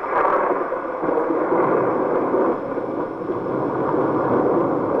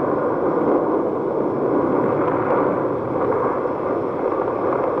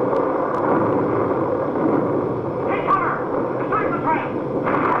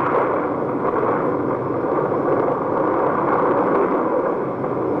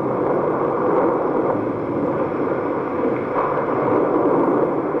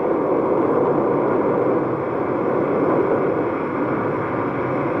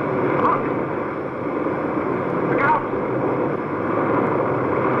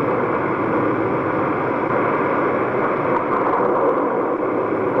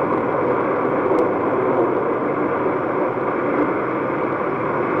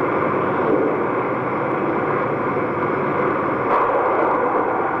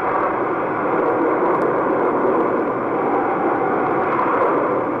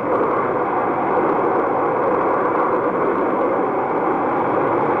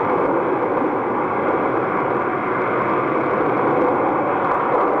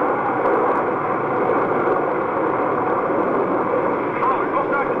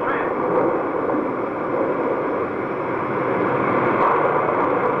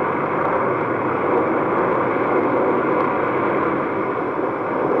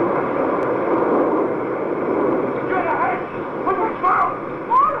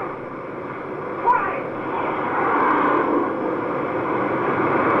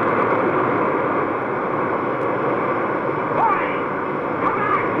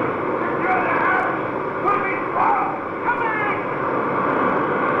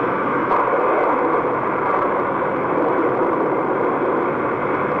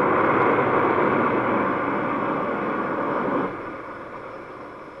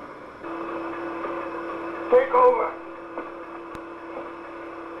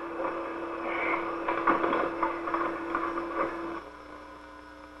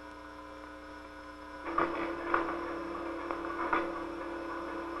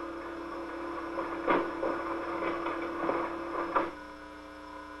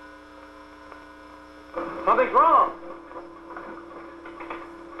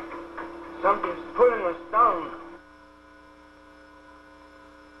 Something's pulling us down.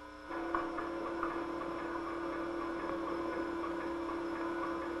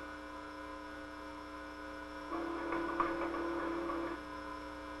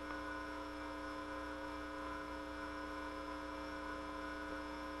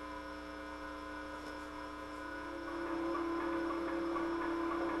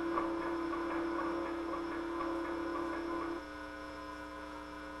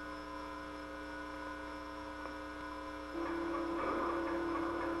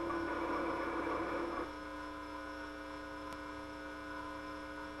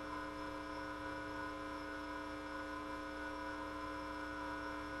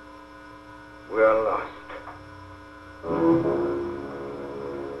 We are lost.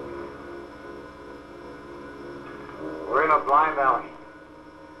 We're in a blind alley.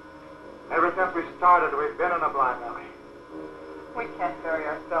 Ever since we started, we've been in a blind alley. We can't bury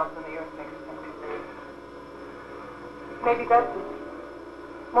ourselves in the earth next century. Maybe that's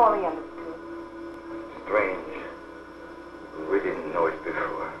what Morley understood. Strange. We didn't know it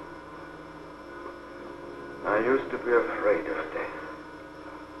before. I used to be afraid of death.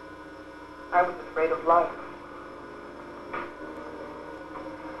 I was afraid of life.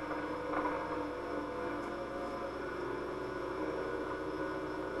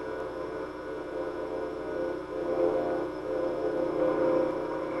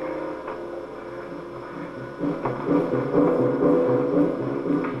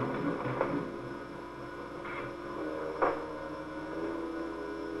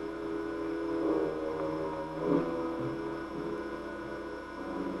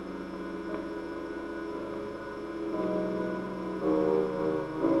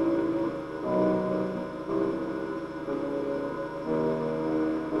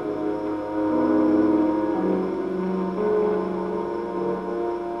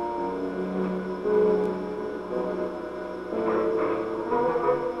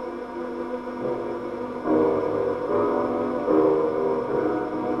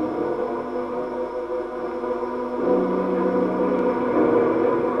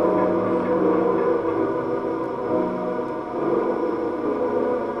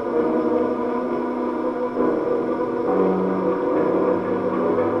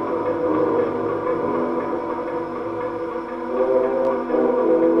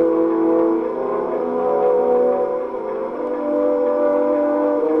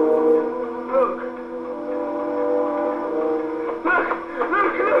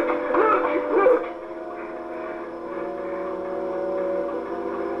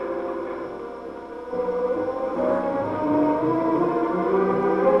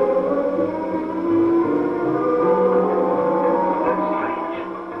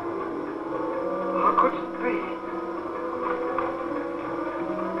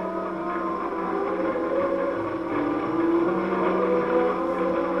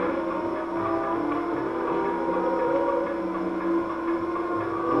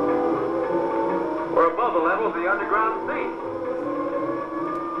 Above the level of the underground sea.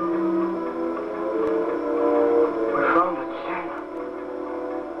 We found a channel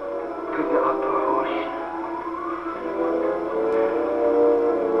to the upper ocean.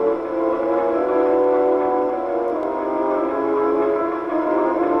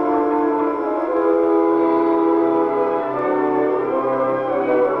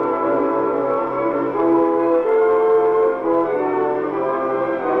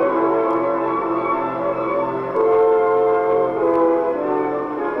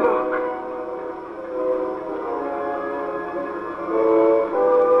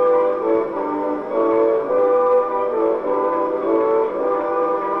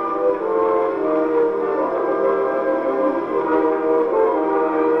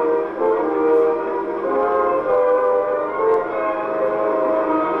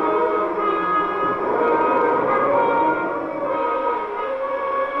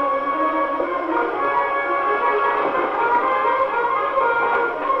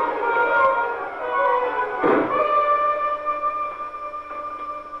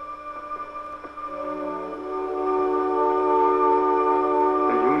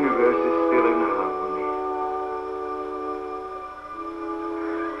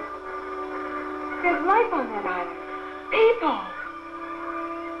 There's life on that island. People.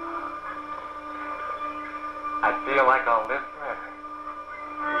 I feel like I'll live